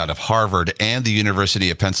studies out of Harvard and the University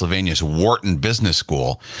of Pennsylvania's Wharton Business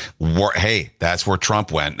School. Hey, that's where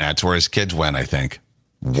Trump went. That's where his kids went, I think.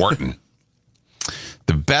 Wharton.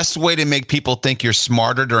 The best way to make people think you're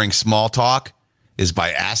smarter during small talk is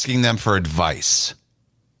by asking them for advice.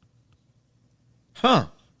 Huh.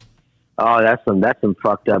 Oh, that's some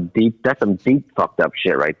fucked up deep fucked up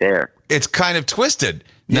shit right there. It's kind of twisted.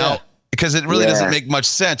 Now, because it really doesn't make much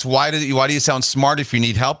sense. Why do you sound smart if you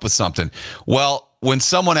need help with something? Well, when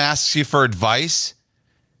someone asks you for advice,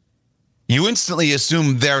 you instantly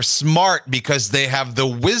assume they're smart because they have the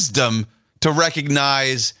wisdom to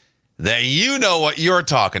recognize that you know what you're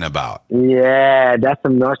talking about. Yeah, that's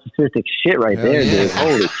some narcissistic shit right there, dude.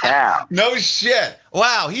 Holy cow. No shit.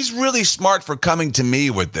 Wow, he's really smart for coming to me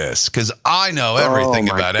with this because I know everything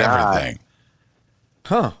about everything.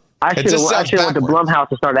 Huh. I should have went to Blumhouse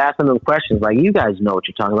to start asking them questions. Like, you guys know what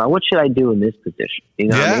you're talking about. What should I do in this position? You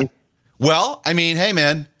know what I mean? Well, I mean, hey,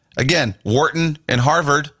 man, again, Wharton and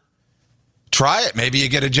Harvard, try it. Maybe you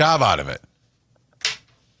get a job out of it.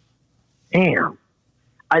 Damn.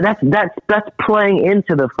 That's playing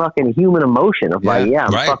into the fucking human emotion of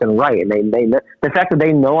I'm fucking right. And they the fact that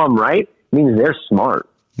they know I'm right means they're smart.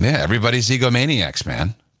 Yeah, everybody's egomaniacs,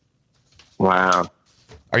 man. Wow.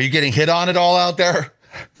 Are you getting hit on at all out there?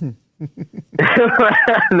 Not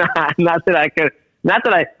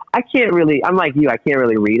that I can't really. I'm like you. I can't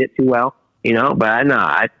really read it too well, But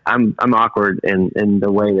I'm awkward in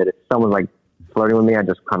the way that if someone's like flirting with me, I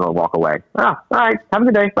just kind of walk away. Oh, all right. Have a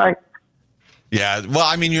good day. Bye. Yeah. Well,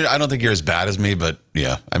 I mean, I don't think you're as bad as me, but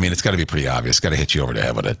yeah. I mean, it's got to be pretty obvious. Got to hit you over the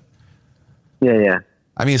head with it. Yeah.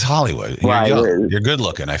 I mean, it's Hollywood. You're good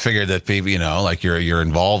looking. I figured that maybe like you're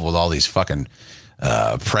involved with all these fucking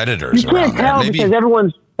predators. You can't tell because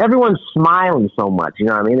everyone's smiling so much. You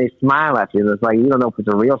know what I mean? They smile at you, and it's like you don't know if it's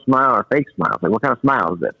a real smile or a fake smile. It's like, what kind of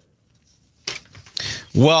smile is this?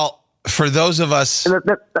 Well, for those of us,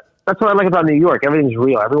 that's what I like about New York. Everything's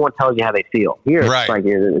real. Everyone tells you how they feel. Here, it's like,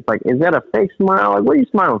 is that a fake smile? Like, what are you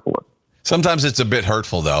smiling for? Sometimes it's a bit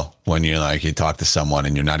hurtful though when you talk to someone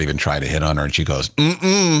and you're not even trying to hit on her, and she goes,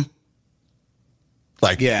 "Mm-mm."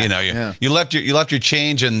 Like, you left your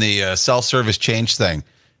change in the self-service change thing.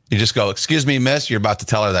 You just go, "Excuse me, miss," you're about to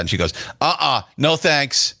tell her that. And she goes, no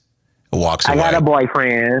thanks. Walks away. I got a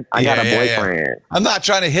boyfriend. Yeah. I'm not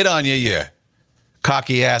trying to hit on you, you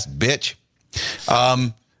cocky ass bitch.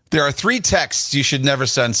 There are 3 texts you should never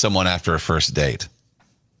send someone after a first date.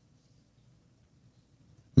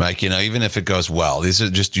 Mike, even if it goes well, these are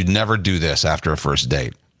just, you never do this after a first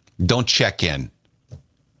date. Don't check in.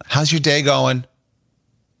 How's your day going?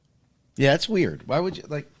 Yeah, it's weird. Why would you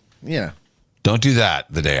Don't do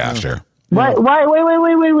that the day after. Wait. Why is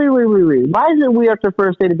it weird after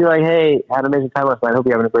first date to be like, hey, had an amazing time last night. I hope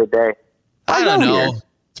you're having a great day. I don't know.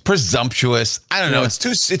 It's presumptuous. I don't know. It's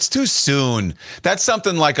too soon. That's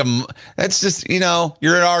something like that's just,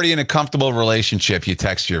 you're already in a comfortable relationship. You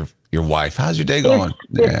text your wife, how's your day going?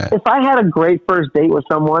 If I had a great first date with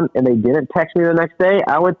someone and they didn't text me the next day,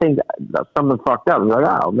 I would think that something fucked up. I'm like,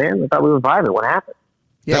 oh man, I thought we were vibing. What happened?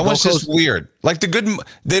 Yeah, that one's just weird. Like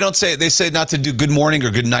they say not to do good morning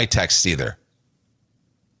or good night texts either.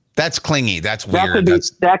 That's clingy. That's weird.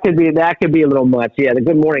 That could be a little much. Yeah, the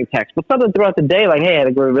good morning text, but something throughout the day, like, hey, I had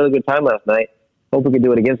a really good time last night. Hope we can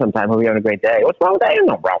do it again sometime. Hope you're having a great day. What's wrong with that? There's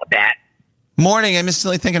no wrong with that. Morning, I'm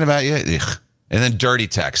instantly thinking about you. Ugh. And then dirty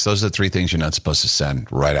text. Those are the 3 things you're not supposed to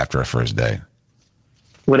send right after a first date.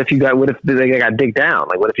 What if they got dick down?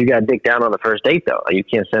 Like, what if you got dick down on the first date though? Like, you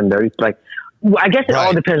can't send dirty. Like, I guess it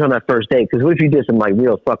all depends on that first date. Because what if you did some like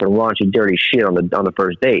real fucking raunchy, dirty shit on the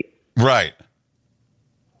first date? Right.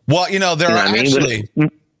 Well, there are actually.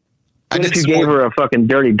 What if you gave her a fucking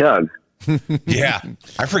dirty Doug? Yeah,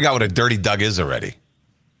 I forgot what a dirty Doug is already.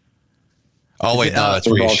 Oh wait, no, that's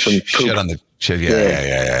where you shit on the.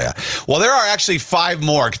 Yeah. Well, there are actually 5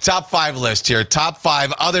 more. Top 5 list here. Top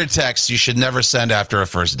 5 other texts you should never send after a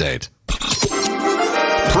first date.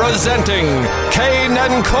 Presenting Kane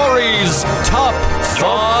and Corey's Top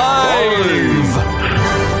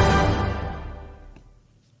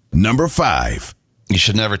 5. Number 5. You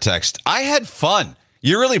should never text, I had fun.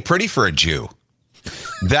 You're really pretty for a Jew.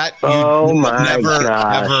 That you never,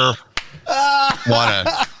 ever want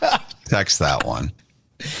to text that one.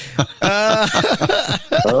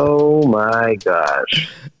 Oh my gosh.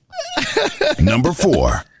 Number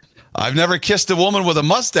 4. I've never kissed a woman with a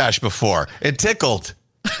mustache before. It tickled.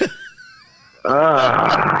 You're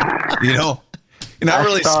not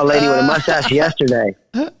really. I saw a lady with a mustache yesterday.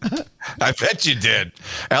 I bet you did.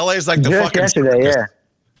 LA's like the Just fucking yesterday, yeah.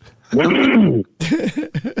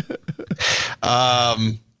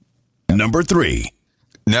 Number 3.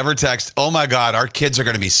 Never text, oh my God, our kids are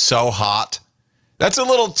going to be so hot. That's a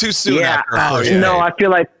little too soon after a first date. No, I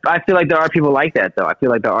feel like there are people like that though. I feel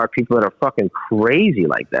like there are people that are fucking crazy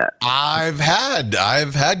like that. I've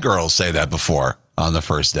had girls say that before on the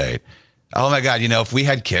first date. Oh my God, if we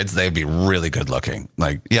had kids, they'd be really good looking.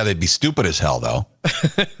 Like, yeah, they'd be stupid as hell though.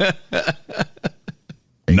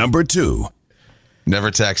 Number 2.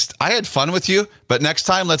 Never text, I had fun with you, but next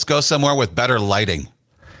time let's go somewhere with better lighting.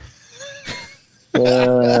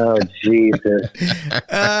 Oh Jesus!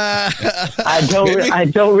 I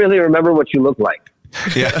don't really remember what you look like.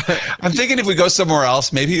 Yeah, I'm thinking if we go somewhere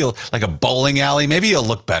else, maybe like a bowling alley, maybe you'll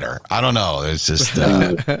look better. I don't know. It's just.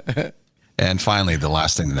 And finally, the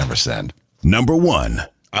last thing to never send. Number 1.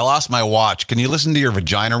 I lost my watch. Can you listen to your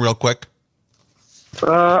vagina real quick?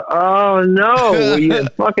 Oh no! Were you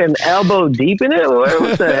fucking elbow deep in it?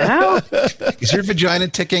 What the hell? Is your vagina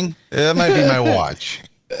ticking? That might be my watch.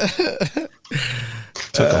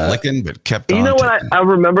 Took a licking, but kept on. You know what I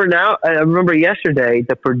remember now? I remember yesterday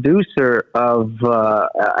the producer of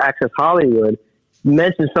Access Hollywood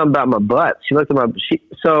mentioned something about my butt. She looked at my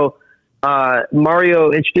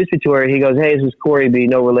Mario introduced me to her. He goes, "Hey, this is Corey B,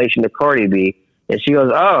 no relation to Cardi B." And she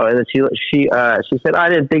goes, "Oh," and then she said, "I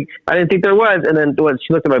didn't think there was." And then when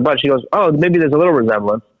she looked at my butt, she goes, "Oh, maybe there's a little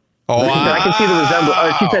resemblance." Oh, wow. She said, "I can see the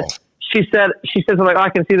resemblance." She said, "I'm like, I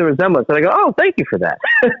can see the resemblance." And I go, "Oh, thank you for that."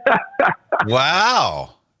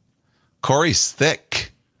 Wow, Corey's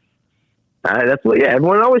thick. That's what. Yeah,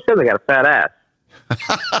 everyone always says I got a fat ass.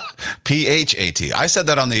 PHAT. I said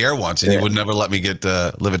that on the air once, and you would never let me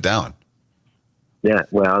live it down. Yeah,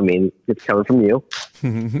 well, I mean, it's coming from you.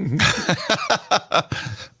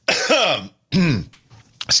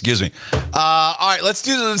 Excuse me. All right, let's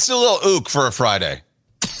do a little ook for a Friday.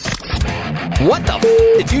 What the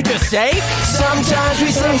did you just say? Sometimes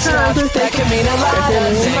we say stuff that can mean a lot of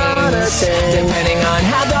things. Depending on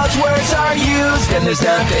how those words are used, and there's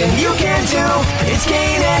nothing you can do. It's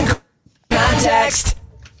Kane and context.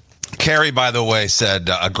 Carrie, by the way, said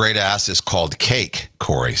a great ass is called cake,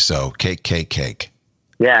 Corey. So cake.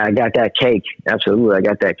 Yeah, I got that cake. Absolutely, I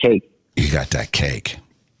got that cake. You got that cake.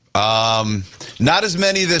 Not as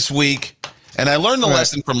many this week. And I learned the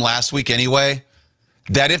lesson from last week anyway,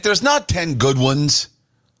 that if there's not 10 good ones,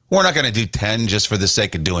 we're not going to do 10 just for the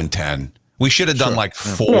sake of doing 10. We should have done like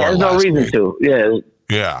 4. Yeah, there's no reason to.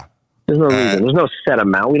 Yeah. There's no reason. There's no set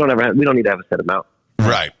amount. We don't need to have a set amount.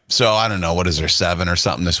 Right. So I don't know. What is there, 7 or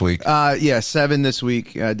something this week? 7 this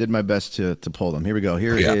week. I did my best to pull them. Here we go.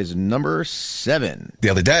 Here is number 7. The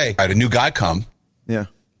other day, I had a new guy come. Yeah.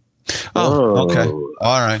 Oh, okay.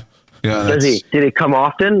 All right. Yeah. Did he come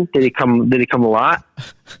often? Did he come a lot?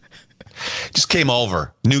 Just came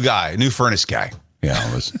over. New guy, new furnace guy.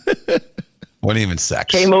 Yeah, it wasn't even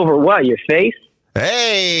sex. Came over what? Your face?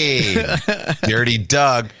 Hey, Dirty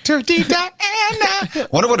Doug. Dirty Diana.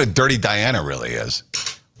 Wonder what a Dirty Diana really is.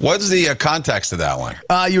 What's the context of that one?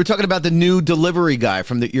 You were talking about the new delivery guy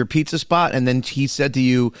from your pizza spot, and then he said to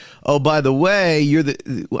you, "Oh, by the way,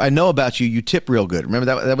 I know about you. You tip real good." Remember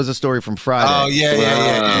that was a story from Friday. Oh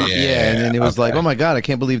yeah. And then it was like, "Oh my God, I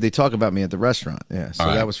can't believe they talk about me at the restaurant." Yeah, so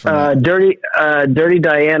that was from Dirty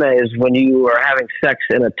Diana is when you are having sex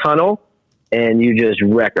in a tunnel and you just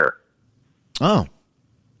wreck her. Oh,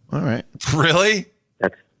 all right. Really?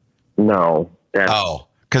 That's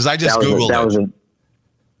because I just Googled it.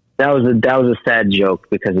 That was a sad joke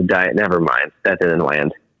because of Diana. Never mind, that didn't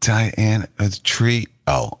land. Diana, a tree.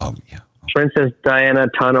 Oh yeah. Princess Diana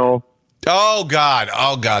tunnel. Oh God,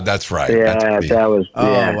 that's right. Yeah, that was.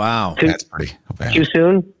 Oh yeah. wow, That's pretty bad. Too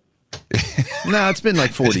soon. No, it's been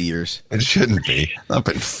like 40 years. It shouldn't be. Not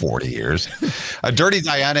been 40 years. A Dirty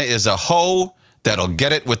Diana is a hoe that'll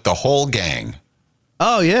get it with the whole gang.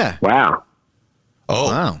 Oh yeah. Wow. Oh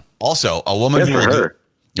Wow. Also, a woman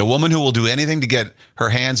who will do anything to get her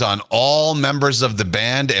hands on all members of the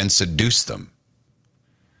band and seduce them.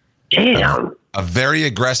 Damn. A very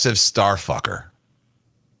aggressive star fucker.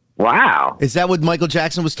 Wow. Is that what Michael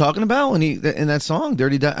Jackson was talking about when in that song,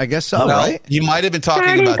 Dirty Diana? I guess so, right? You might have been talking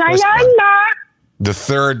about this one.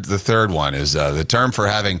 The third one is the term for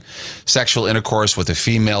having sexual intercourse with a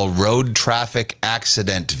female road traffic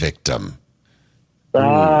accident victim.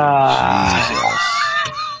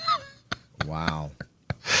 Wow.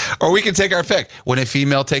 Or we can take our pick. When a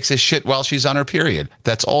female takes a shit while she's on her period,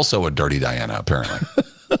 that's also a Dirty Diana, apparently.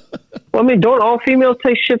 Well, I mean, don't all females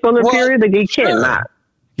take shit on their period? Like, you cannot.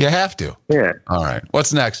 You have to. Yeah. All right.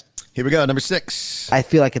 What's next? Here we go. Number 6. I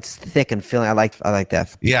feel like it's thick and filling. I like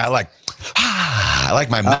that. Yeah, I like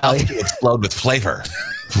my mouth to explode with flavor.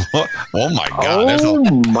 Oh my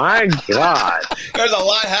God. My God. There's a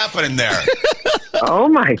lot happening there. Oh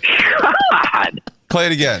my God. Play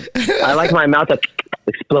it again. I like my mouth to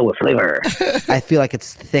explode with flavor. I feel like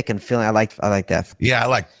it's thick and filling. I like that. Yeah,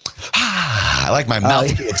 I like my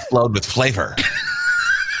mouth to explode with flavor.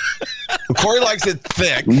 Corey likes it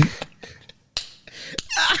thick.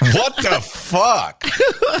 What the fuck?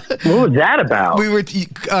 What was that about? We were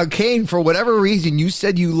Kane, for whatever reason, you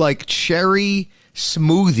said you like cherry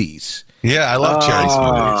smoothies. Yeah, I love cherry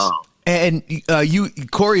smoothies. And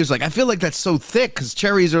Corey was like, I feel like that's so thick because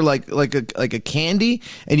cherries are like a candy,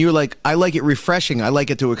 and you're like, I like it refreshing. I like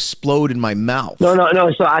it to explode in my mouth. No.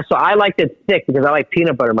 So I liked it thick because I like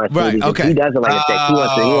peanut butter in my smoothies. Right, okay. He doesn't like it thick. He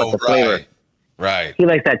wants the flavor. Right. He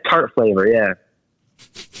likes that tart flavor. Yeah.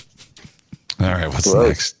 All right. What's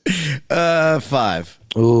next? 5.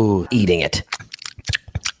 Ooh, eating it.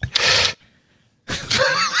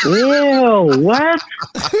 Ew! What?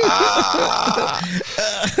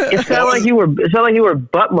 It sounded like you were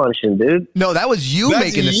butt munching, dude. No, that was you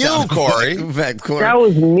making the sound, Corey. In fact, Corey. That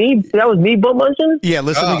was me. That was me butt munching. Yeah,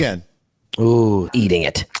 listen again. Ooh, eating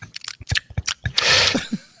it.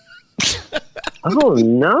 Oh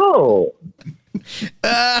no!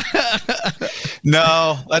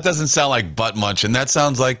 No, that doesn't sound like butt munching. That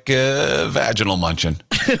sounds like vaginal munching.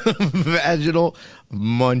 Vaginal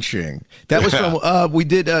munching. That was from we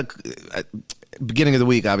did beginning of the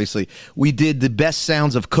week. Obviously, we did the best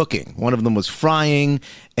sounds of cooking. One of them was frying,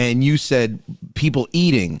 and you said people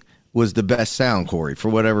eating was the best sound, Corey, for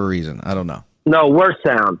whatever reason. I don't know. No, worst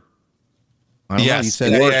sound. I don't know. You Yes.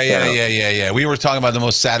 said Yeah. We were talking about the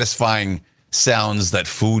most satisfying sounds that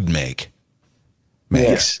food makes.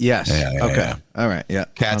 Yes. Yeah, Okay. yeah. All right. Yeah.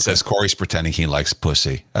 Cat says Corey's pretending he likes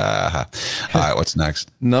pussy. All right, what's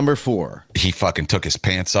next? Number 4. He fucking took his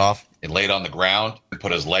pants off and laid on the ground and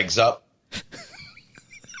put his legs up.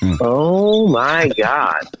 Oh my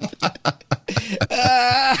God!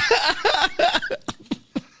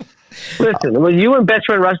 Listen, what you and best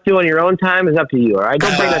friend Russ do on your own time is up to you. All right,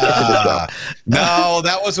 don't bring that to the show. No,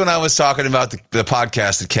 that was when I was talking about the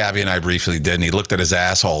podcast that Cabby and I briefly did, and he looked at his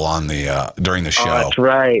asshole on the during the show. Oh, that's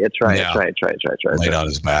right. Yeah. That's right. Laid on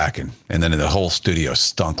his back, and then the whole studio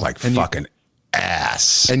stunk like fucking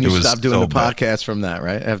ass. And you It was stopped doing so the bad. podcast from that,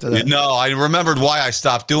 right? After that. No, I remembered why I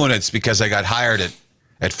stopped doing it. It's because I got hired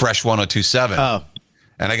at Fresh 102.7. Oh.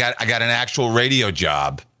 And I got an actual radio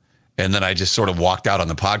job, and then I just sort of walked out on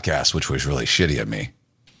the podcast, which was really shitty of me.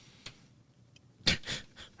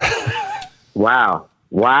 Wow.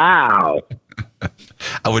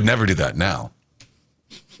 I would never do that now.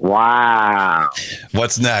 Wow.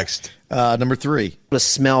 What's next? Number 3. The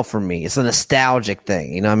smell for me. It's a nostalgic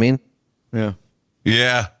thing. You know what I mean? Yeah.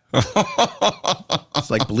 Yeah.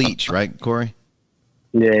 It's like bleach, right, Corey?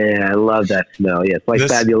 Yeah, I love that smell. Yeah, it's like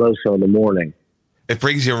This- Fabuloso in the morning. It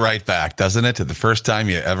brings you right back, doesn't it, to the first time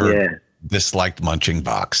you ever disliked munching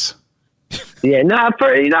box. Yeah, I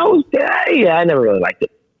never really liked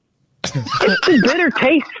it. It's a bitter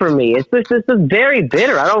taste for me. It's just very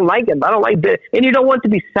bitter. I don't like it. I don't like bitter, and you don't want it to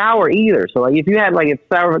be sour either. So like if you had like it's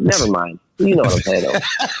sour, never mind. You know what I'm saying though.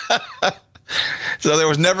 So there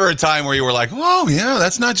was never a time where you were like, "Oh yeah,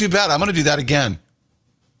 that's not too bad. I'm going to do that again."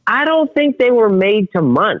 I don't think they were made to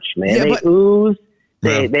munch, man. Yeah, they ooze.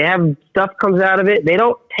 They have stuff comes out of it. They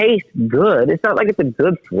don't taste good. It's not like it's a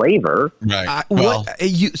good flavor. Right.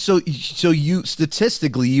 So you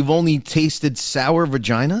statistically, you've only tasted sour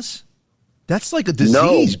vaginas? That's like a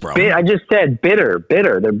disease, bro. I just said bitter.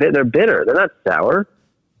 They're bitter. They're not sour.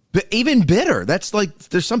 But even bitter, that's like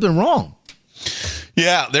there's something wrong.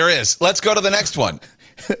 Yeah, there is. Let's go to the next one.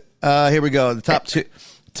 Here we go. The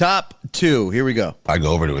top two. Here we go. I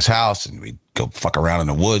go over to his house and we go fuck around in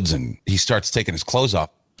the woods, and he starts taking his clothes off.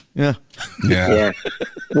 Yeah. Yeah.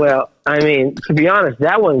 Well, I mean, to be honest,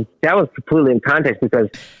 that was completely in context because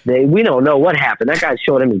we don't know what happened. That guy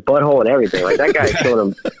showed him his butthole and everything. Like that guy showed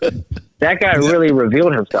him. That guy really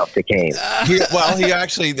revealed himself to Kane. He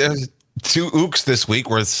actually there's 2 ooks this week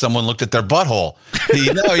where someone looked at their butthole.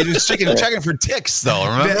 He was checking for ticks though.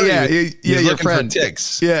 Remember? Yeah, He's looking for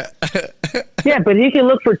ticks. Yeah. Yeah, but he can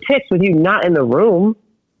look for ticks with you not in the room.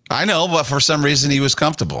 I know, but for some reason he was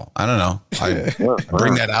comfortable. I don't know. I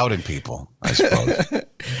bring that out in people, I suppose.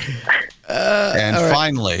 And right.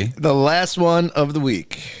 Finally, the last one of the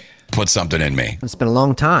week. Put something in me. It's been a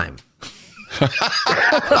long time.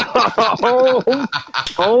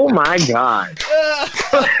 Oh my God.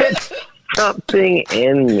 Put something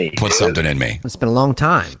in me. Put something in me. It's been a long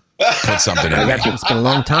time. Put something in me. It's been a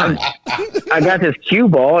long time. I got this cue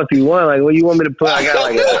ball if you want. Like, what do you want me to put? I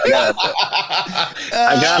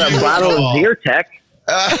got a bottle of Zyrtec.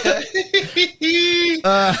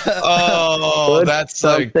 Oh, that's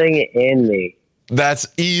something in me. That's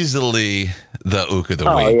easily the ook of the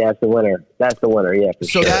week. Oh yeah, it's the winner. That's the winner. Yeah.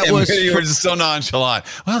 So that was you were just so nonchalant.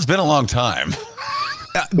 Well, it's been a long time.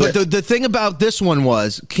 But the thing about this one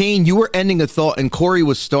was, Kane, you were ending a thought and Corey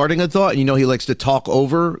was starting a thought. And you know, he likes to talk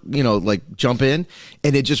over, like jump in.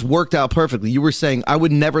 And it just worked out perfectly. You were saying, I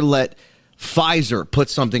would never let Pfizer put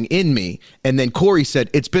something in me. And then Corey said,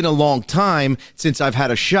 it's been a long time since I've had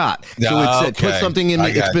a shot. So it said, put something in me.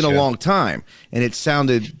 It's been a long time. And it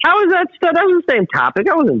sounded. How was that stuff? That was the same topic.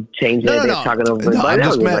 I wasn't changing anything, talking over everybody. That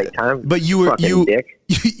was the right time. But you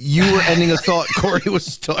were ending a thought. Corey was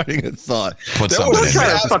starting a thought. Put something in me.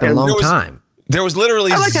 It's been a long time. There was literally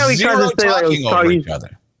zero talking over each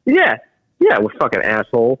other. Yeah, we're fucking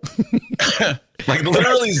asshole. Like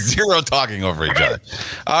literally zero talking over each other.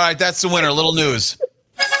 All right, that's the winner. Little news.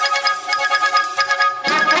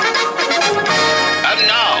 And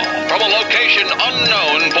now, from a location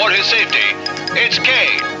unknown for his safety, it's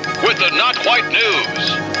Kane with the Not Quite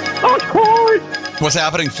News. Of course. What's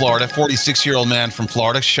happening in Florida? 46-year-old man from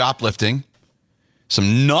Florida shoplifting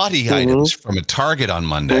some naughty items from a Target on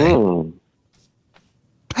Monday.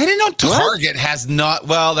 I didn't know Target has not.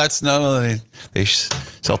 Well, that's no. They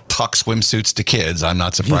sell tuck swimsuits to kids. I'm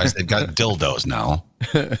not surprised they've got dildos now.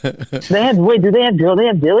 Do they have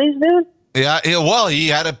dillies, dude? Yeah. Well, he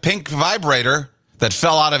had a pink vibrator that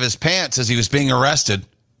fell out of his pants as he was being arrested.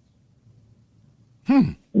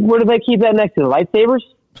 Where do they keep that next to? Lightsabers?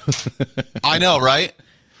 I know, right?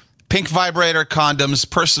 Pink vibrator, condoms,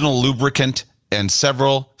 personal lubricant, and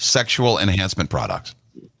several sexual enhancement products.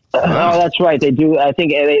 Oh, that's right. They do. I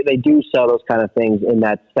think they do sell those kind of things in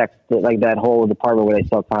that that whole department where they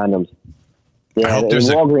sell condoms. Yeah, and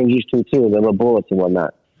Walgreens used to too. The little bullets and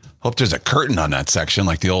whatnot. Hope there's a curtain on that section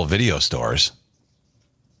like the old video stores.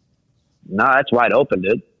 No, that's wide open,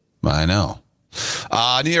 dude. I know.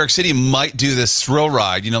 New York City might do this thrill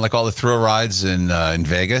ride. Like all the thrill rides in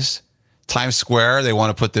Vegas. Times Square, they want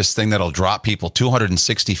to put this thing that'll drop people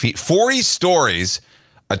 260 feet, 40 stories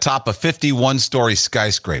atop a 51-story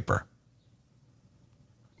skyscraper.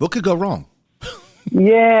 What could go wrong?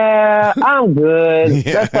 Yeah, I'm good.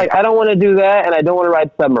 Yeah. That's like, I don't want to do that, and I don't want to ride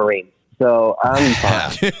submarines. So I'm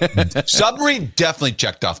fine. Submarine definitely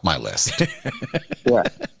checked off my list. Yeah.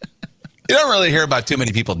 You don't really hear about too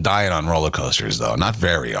many people dying on roller coasters, though. Not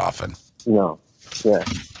very often. No. Yeah.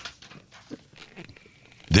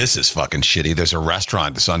 This is fucking shitty. There's a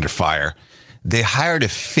restaurant that's under fire. They hired a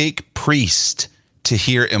fake priest to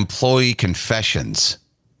hear employee confessions.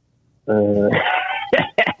 They're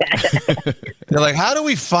like, how do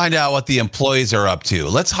we find out what the employees are up to?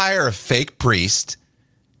 Let's hire a fake priest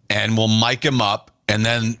and we'll mic him up, and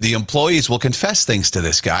then the employees will confess things to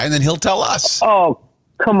this guy, and then he'll tell us. Oh,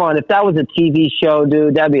 come on. If that was a TV show,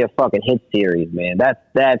 dude, that'd be a fucking hit series, man.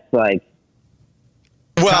 That's like,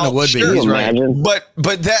 Well, would be. sure, He's right. Imagine.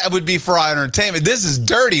 but that would be for our entertainment. This is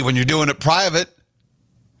dirty when you're doing it private.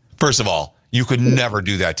 First of all, you could never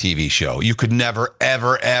do that TV show. You could never,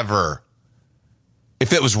 ever, ever.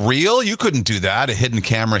 If it was real, you couldn't do that. A hidden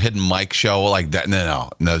camera, hidden mic show like that. No,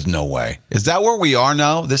 there's no way. Is that where we are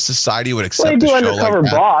now? This society would accept Well, they a do show undercover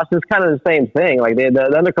like that? boss. It's kind of the same thing. Like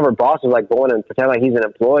the undercover boss is like going and pretend like he's an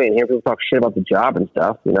employee and hear people talk shit about the job and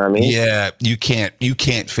stuff. You know what I mean? Yeah, you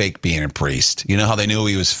can't fake being a priest. You know how they knew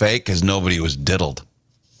he was fake? Because nobody was diddled.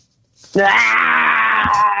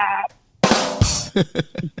 Ah!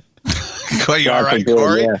 Corey, you all right, Good,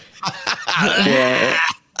 Corey? Yeah.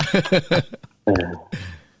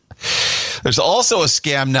 There's also a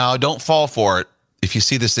scam now. Don't fall for it. If you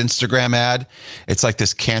see this Instagram ad, it's like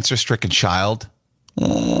this cancer-stricken child.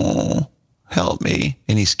 Oh, help me.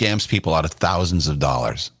 And he scams people out of thousands of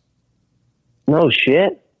dollars. No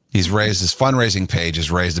shit. His fundraising page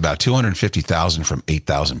has raised about $250,000 from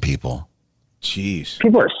 8,000 people. Jeez.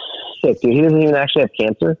 People are sick, dude. He doesn't even actually have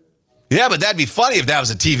cancer. Yeah, but that'd be funny if that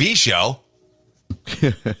was a TV show.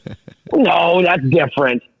 No, that's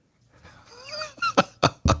different.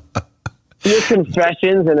 Your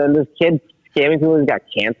confessions and then this kid scamming people who's got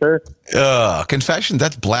cancer. Confession,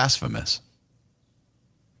 that's blasphemous.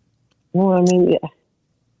 Well, I mean, yeah.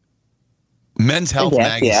 Men's Health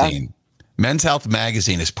guess, yeah. Magazine. Men's Health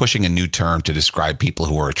Magazine is pushing a new term to describe people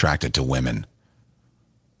who are attracted to women.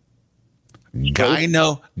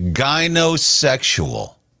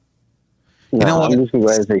 Gynosexual. No, You know what? I'm just going to go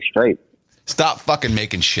ahead and say straight. Stop fucking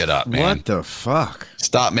making shit up, man. What the fuck?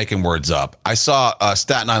 Stop making words up. I saw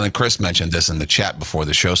Staten Island Chris mentioned this in the chat before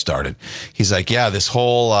the show started. He's like, yeah, this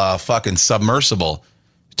whole fucking submersible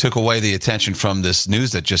took away the attention from this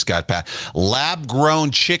news that just got passed.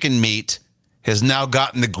 Lab-grown chicken meat has now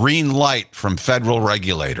gotten the green light from federal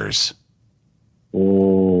regulators.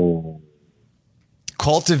 Ooh.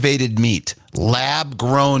 Cultivated meat,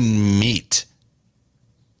 lab-grown meat.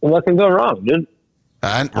 What can go wrong, dude?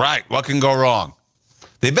 Right. What can go wrong?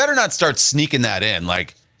 They better not start sneaking that in.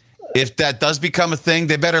 Like, if that does become a thing,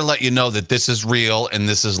 they better let you know that this is real and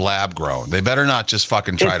this is lab grown. They better not just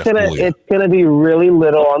fucking try to fool you. It's going to be really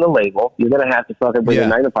little on the label. You're going to have to fucking bring a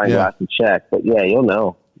magnifying glass and check. But yeah, you'll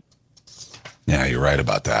know. Yeah, you're right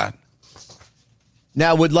about that.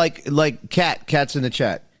 Now, would Cat's in the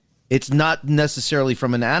chat, it's not necessarily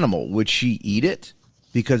from an animal. Would she eat it?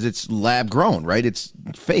 Because it's lab grown, right? It's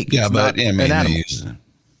fake. Yeah, it's but not I mean, an animal.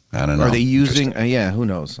 I don't know. Are they using? Yeah, who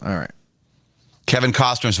knows? All right. Kevin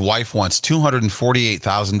Costner's wife wants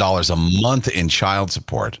 $248,000 a month in child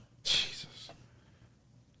support. Jesus.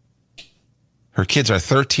 Her kids are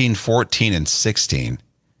 13, 14, and 16.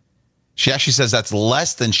 She actually says that's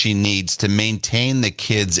less than she needs to maintain the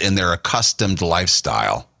kids in their accustomed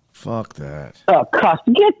lifestyle. Fuck that.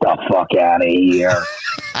 Get the fuck out of here.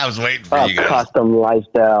 I was waiting for you guys. Custom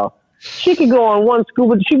lifestyle. She could go on one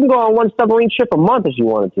submarine trip a month if she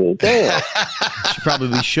wanted to. Damn. She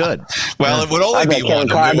probably should. Well, it would only be one.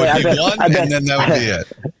 It would be one, and then that would be it.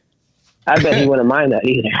 I bet he wouldn't mind that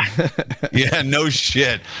either. Yeah, no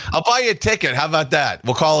shit. I'll buy you a ticket. How about that?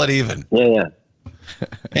 We'll call it even. Yeah.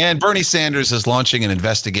 And Bernie Sanders is launching an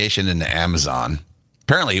investigation into Amazon.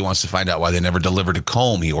 Apparently, he wants to find out why they never delivered a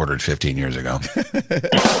comb he ordered 15 years ago.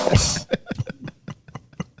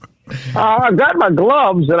 I got my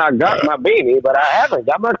gloves and I got my beanie, but I haven't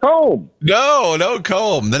got my comb. No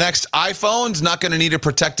comb. The next iPhone's not going to need a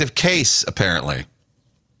protective case, apparently.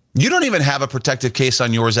 You don't even have a protective case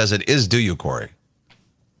on yours as it is, do you, Corey?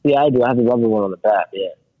 Yeah, I do. I have a rubber one on the back, yeah.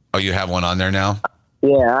 Oh, you have one on there now?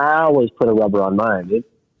 Yeah, I always put a rubber on mine, dude.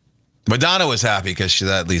 Madonna was happy because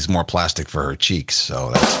that leaves more plastic for her cheeks, so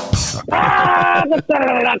that's...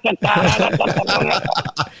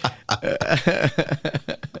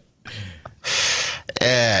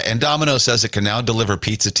 And Domino says it can now deliver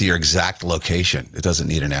pizza to your exact location. It doesn't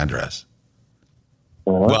need an address.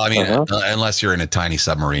 Well, I mean, unless you're in a tiny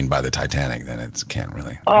submarine by the Titanic, then it can't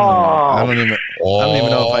really. Oh, I don't even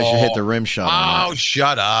know if I should hit the rim shot. Oh,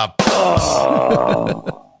 shut up.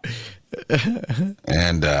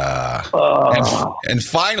 And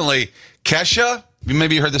finally, Kesha,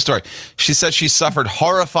 maybe you heard the story. She said she suffered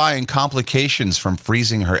horrifying complications from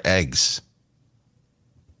freezing her eggs.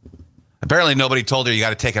 Apparently, nobody told her you got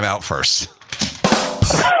to take them out first.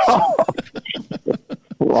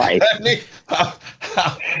 right.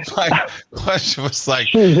 My question was like,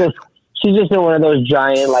 she's just in one of those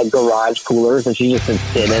giant like garage coolers, and she's just been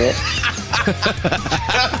sitting in it.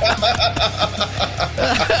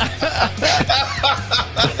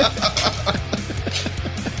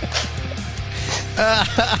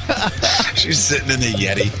 she's sitting in the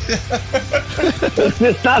Yeti. Is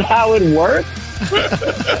this not how it works?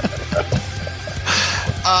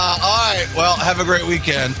 All right. Well, have a great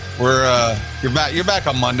weekend. You're back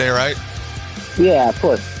on Monday, right? Yeah, of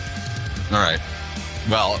course. All right.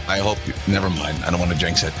 Well, I hope never mind. I don't want to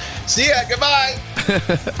jinx it. See ya. Goodbye.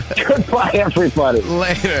 Goodbye, everybody.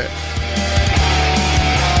 Later.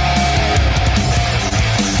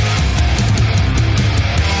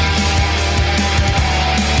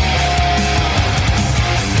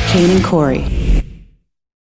 Kane and Corey.